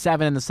win by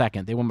 7 in the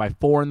second. They win by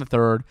 4 in the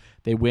third.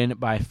 They win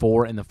by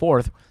 4 in the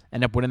fourth.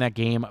 End up winning that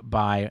game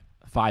by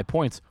 5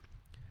 points.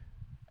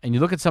 And you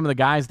look at some of the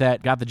guys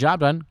that got the job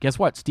done. Guess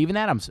what? Steven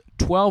Adams,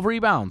 12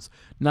 rebounds.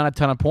 Not a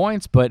ton of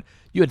points, but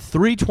you had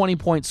 3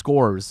 20-point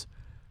scorers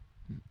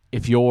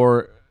if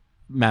you're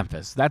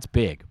Memphis. That's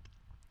big.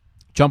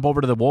 Jump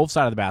over to the Wolves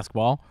side of the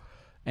basketball,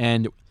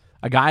 and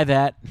a guy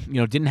that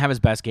didn't have his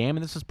best game,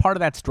 and this was part of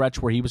that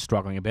stretch where he was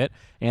struggling a bit,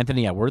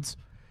 Anthony Edwards.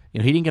 He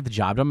didn't get the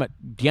job done, but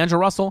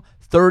D'Angelo Russell,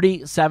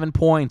 37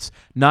 points,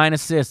 9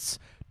 assists,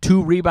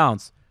 2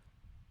 rebounds.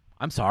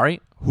 I'm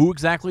sorry, who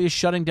exactly is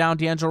shutting down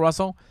D'Angelo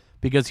Russell?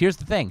 Because here's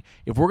the thing.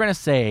 If we're going to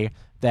say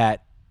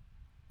that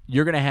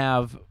you're going to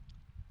have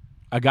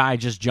a guy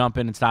just jump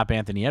in and stop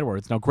Anthony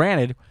Edwards, now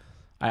granted,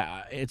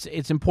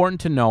 it's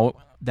important to know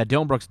that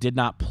Dillon Brooks did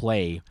not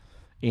play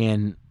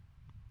in,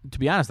 to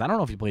be honest, I don't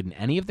know if he played in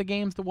any of the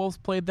games the Wolves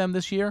played them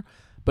this year,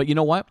 but you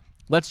know what?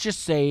 Let's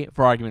just say,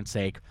 for argument's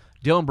sake,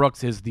 Dillon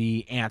Brooks is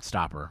the ant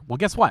stopper. Well,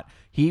 guess what?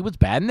 He was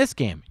bad in this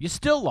game. You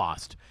still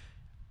lost,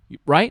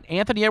 right?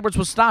 Anthony Edwards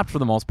was stopped for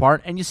the most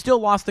part, and you still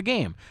lost the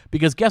game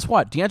because guess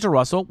what? D'Angelo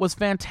Russell was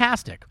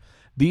fantastic.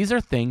 These are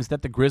things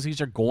that the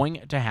Grizzlies are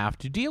going to have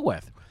to deal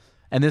with.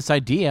 And this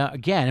idea,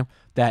 again,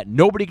 that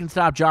nobody can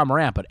stop Ja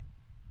Morant, but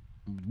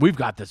we've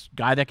got this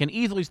guy that can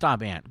easily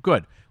stop Ant.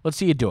 Good. Let's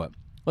see you do it.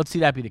 Let's see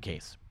that be the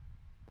case.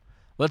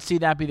 Let's see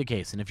that be the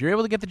case. And if you're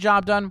able to get the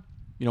job done,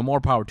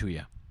 more power to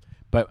you.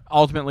 But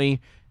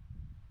ultimately,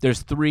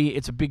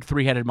 it's a big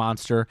three-headed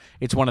monster.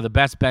 It's one of the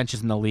best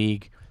benches in the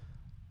league.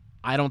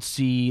 I don't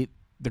see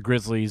the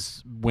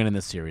Grizzlies winning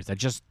this series. I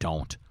just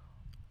don't.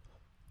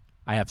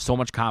 I have so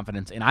much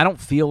confidence, and I don't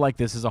feel like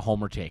this is a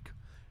homer take.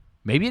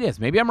 Maybe it is.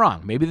 Maybe I'm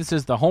wrong. Maybe this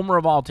is the homer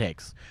of all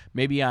takes.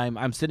 Maybe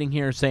I'm sitting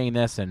here saying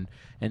this, and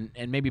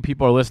maybe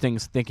people are listening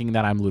thinking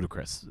that I'm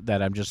ludicrous,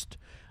 that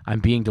I'm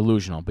being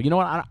delusional. But you know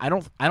what? I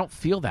don't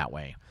feel that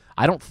way.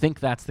 I don't think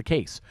that's the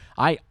case.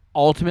 I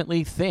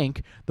ultimately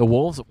think the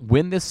Wolves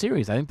win this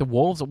series. I think the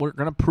Wolves are going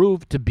to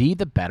prove to be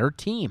the better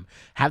team.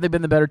 Have they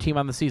been the better team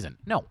on the season?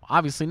 No,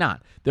 obviously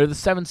not. They're the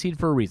 7th seed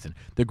for a reason.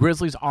 The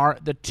Grizzlies are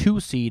the 2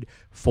 seed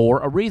for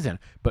a reason.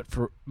 But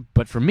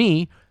for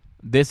me,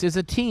 this is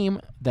a team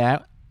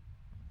that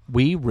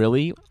we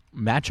really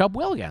match up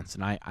well against,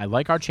 and I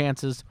like our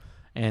chances,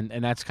 and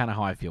that's kind of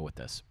how I feel with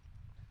this.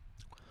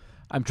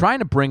 I'm trying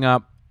to bring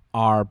up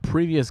our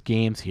previous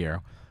games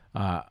here.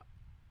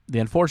 The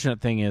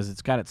unfortunate thing is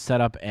it's got it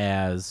set up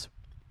as,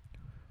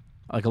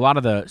 like, a lot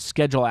of the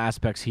schedule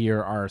aspects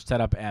here are set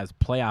up as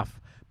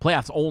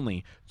playoffs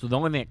only, so the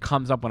only thing that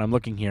comes up when I'm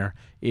looking here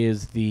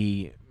is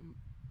the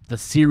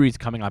series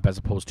coming up as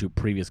opposed to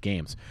previous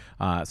games.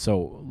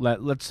 So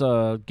let's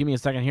give me a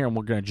second here, and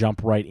we're going to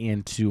jump right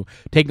into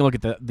taking a look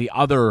at the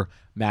other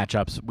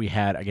matchups we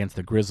had against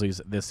the Grizzlies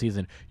this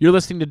season. You're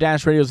listening to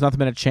Dash Radio's Nothing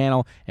But a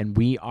Channel, and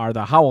we are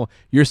the Howl,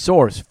 your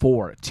source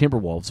for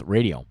Timberwolves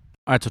radio.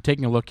 All right, so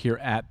taking a look here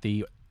at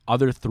the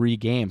other 3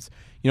 games.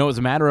 It was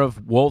a matter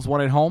of Wolves won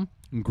at home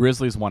and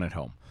Grizzlies won at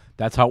home.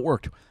 That's how it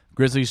worked.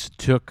 Grizzlies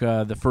took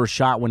the first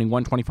shot, winning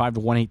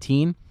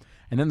 125-118.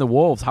 And then the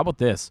Wolves, how about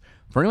this?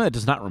 For anyone that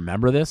does not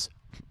remember this,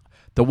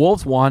 the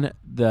Wolves won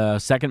the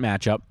second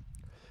matchup.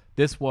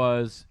 This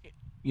was,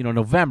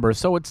 November,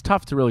 so it's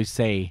tough to really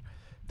say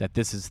that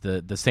this is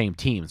the same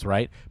teams,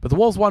 right? But the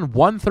Wolves won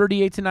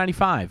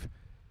 138-95.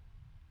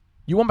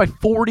 You won by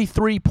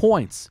 43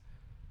 points.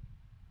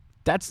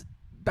 That's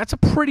a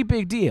pretty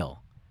big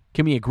deal.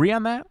 Can we agree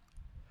on that?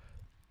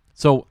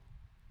 So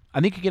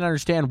I think you can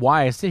understand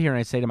why I sit here and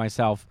I say to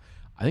myself,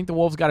 I think the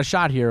Wolves got a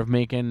shot here of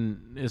making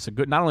this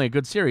not only a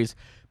good series,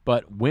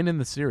 but winning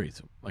the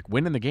series, like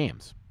winning the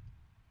games.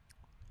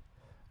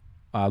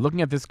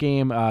 Looking at this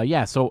game,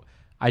 so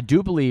I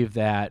do believe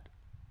that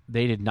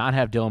they did not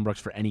have Dillon Brooks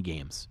for any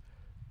games.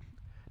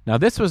 Now,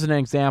 this was an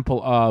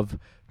example of,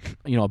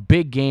 a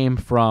big game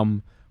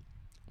from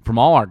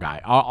all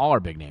our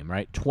big name,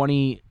 right?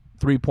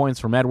 23 points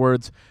from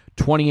Edwards,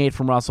 28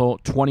 from Russell,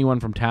 21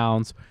 from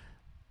Towns,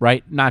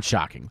 right? Not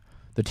shocking.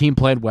 The team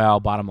played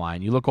well, bottom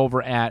line. You look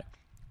over at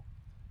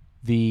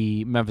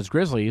the Memphis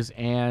Grizzlies,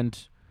 and,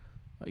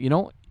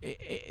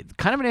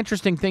 kind of an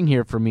interesting thing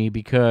here for me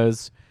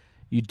because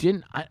you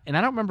didn't, and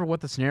I don't remember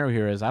what the scenario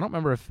here is. I don't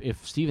remember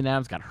if Steven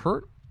Adams got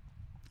hurt,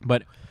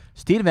 but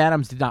Steven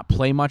Adams did not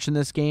play much in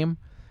this game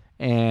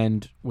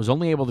and was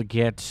only able to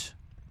get,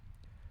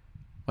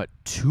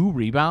 2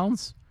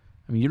 rebounds?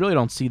 I mean, you really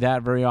don't see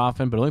that very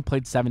often, but only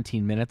played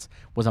 17 minutes,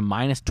 was a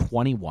minus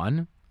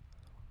 21.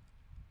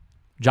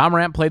 John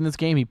Morant played in this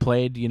game. He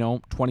played,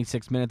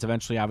 26 minutes.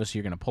 Eventually, obviously,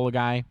 you're going to pull a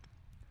guy.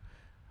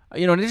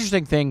 An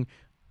interesting thing,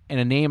 and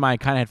a name I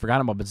kind of had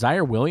forgotten about, but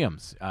Zaire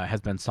Williams has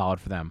been solid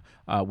for them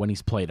when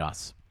he's played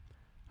us.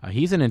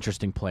 He's an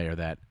interesting player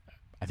that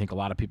I think a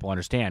lot of people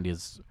understand.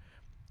 He's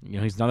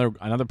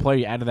another player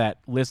you add to that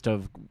list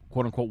of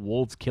quote-unquote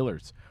Wolves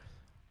killers,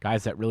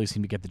 guys that really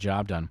seem to get the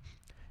job done.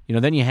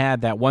 Then you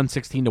had that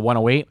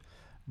 116-108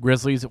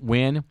 Grizzlies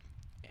win.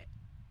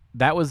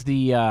 That was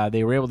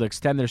they were able to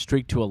extend their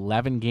streak to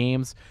 11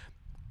 games.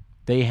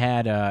 They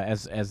had,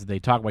 as they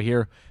talk about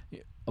here,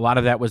 a lot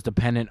of that was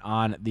dependent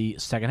on the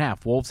second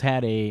half. Wolves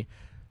had a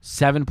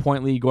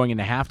 7-point lead going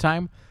into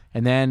halftime,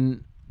 and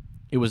then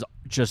it was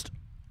just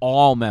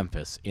all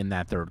Memphis in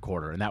that third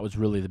quarter, and that was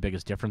really the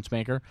biggest difference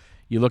maker.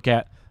 You look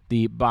at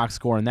the box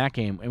score in that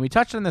game, and we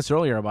touched on this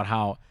earlier about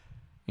how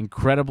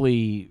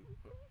incredibly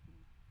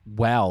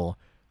well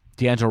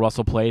D'Angelo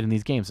Russell played in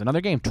these games.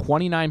 Another game,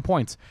 29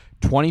 points,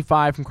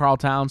 25 from Karl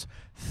Towns,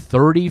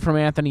 30 from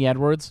Anthony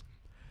Edwards.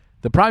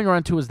 The problem you run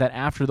into is that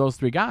after those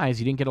three guys,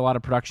 you didn't get a lot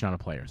of production out of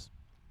players.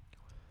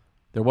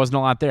 There wasn't a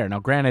lot there. Now,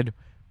 granted,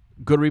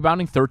 good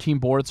rebounding, 13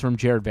 boards from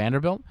Jared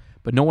Vanderbilt,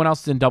 but no one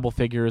else is in double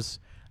figures.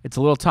 It's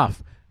a little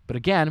tough. But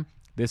again,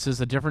 this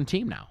is a different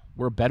team now.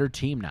 We're a better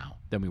team now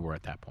than we were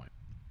at that point.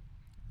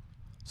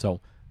 So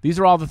these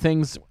are all the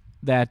things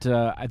that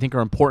I think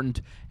are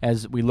important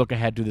as we look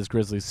ahead to this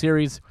Grizzlies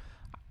series.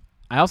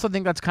 I also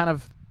think that's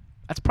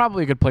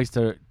probably a good place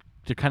to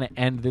kind of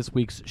end this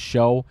week's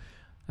show.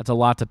 That's a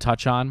lot to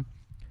touch on.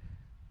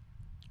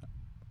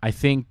 I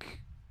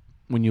think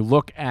when you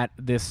look at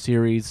this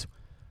series,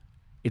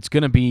 it's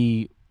going to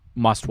be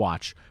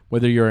must-watch,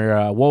 whether you're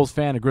a Wolves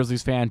fan, a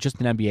Grizzlies fan, just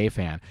an NBA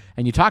fan.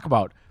 And you talk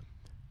about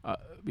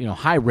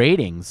high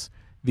ratings.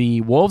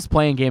 The Wolves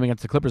playing game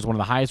against the Clippers, one of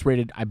the highest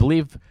rated, I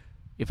believe,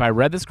 if I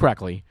read this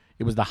correctly,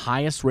 it was the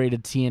highest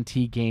rated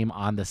TNT game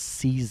on the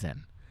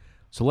season.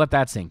 So let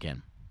that sink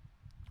in.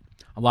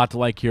 A lot to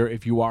like here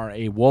if you are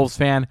a Wolves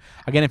fan.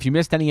 Again, if you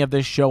missed any of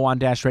this show on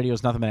Dash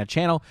Radio's Nothing But Net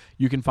channel,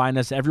 you can find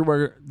us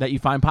everywhere that you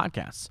find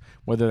podcasts,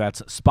 whether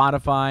that's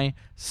Spotify,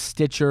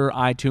 Stitcher,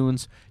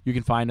 iTunes. You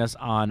can find us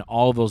on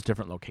all of those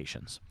different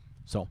locations.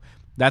 So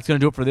that's going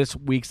to do it for this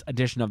week's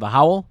edition of The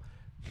Howl.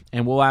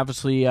 And we'll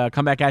obviously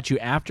come back at you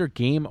after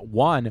Game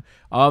 1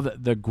 of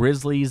the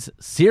Grizzlies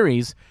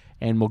series,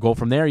 and we'll go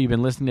from there. You've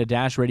been listening to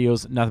Dash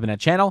Radio's Nothing But Net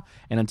channel,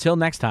 and until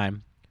next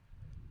time,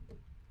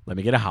 let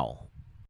me get a howl.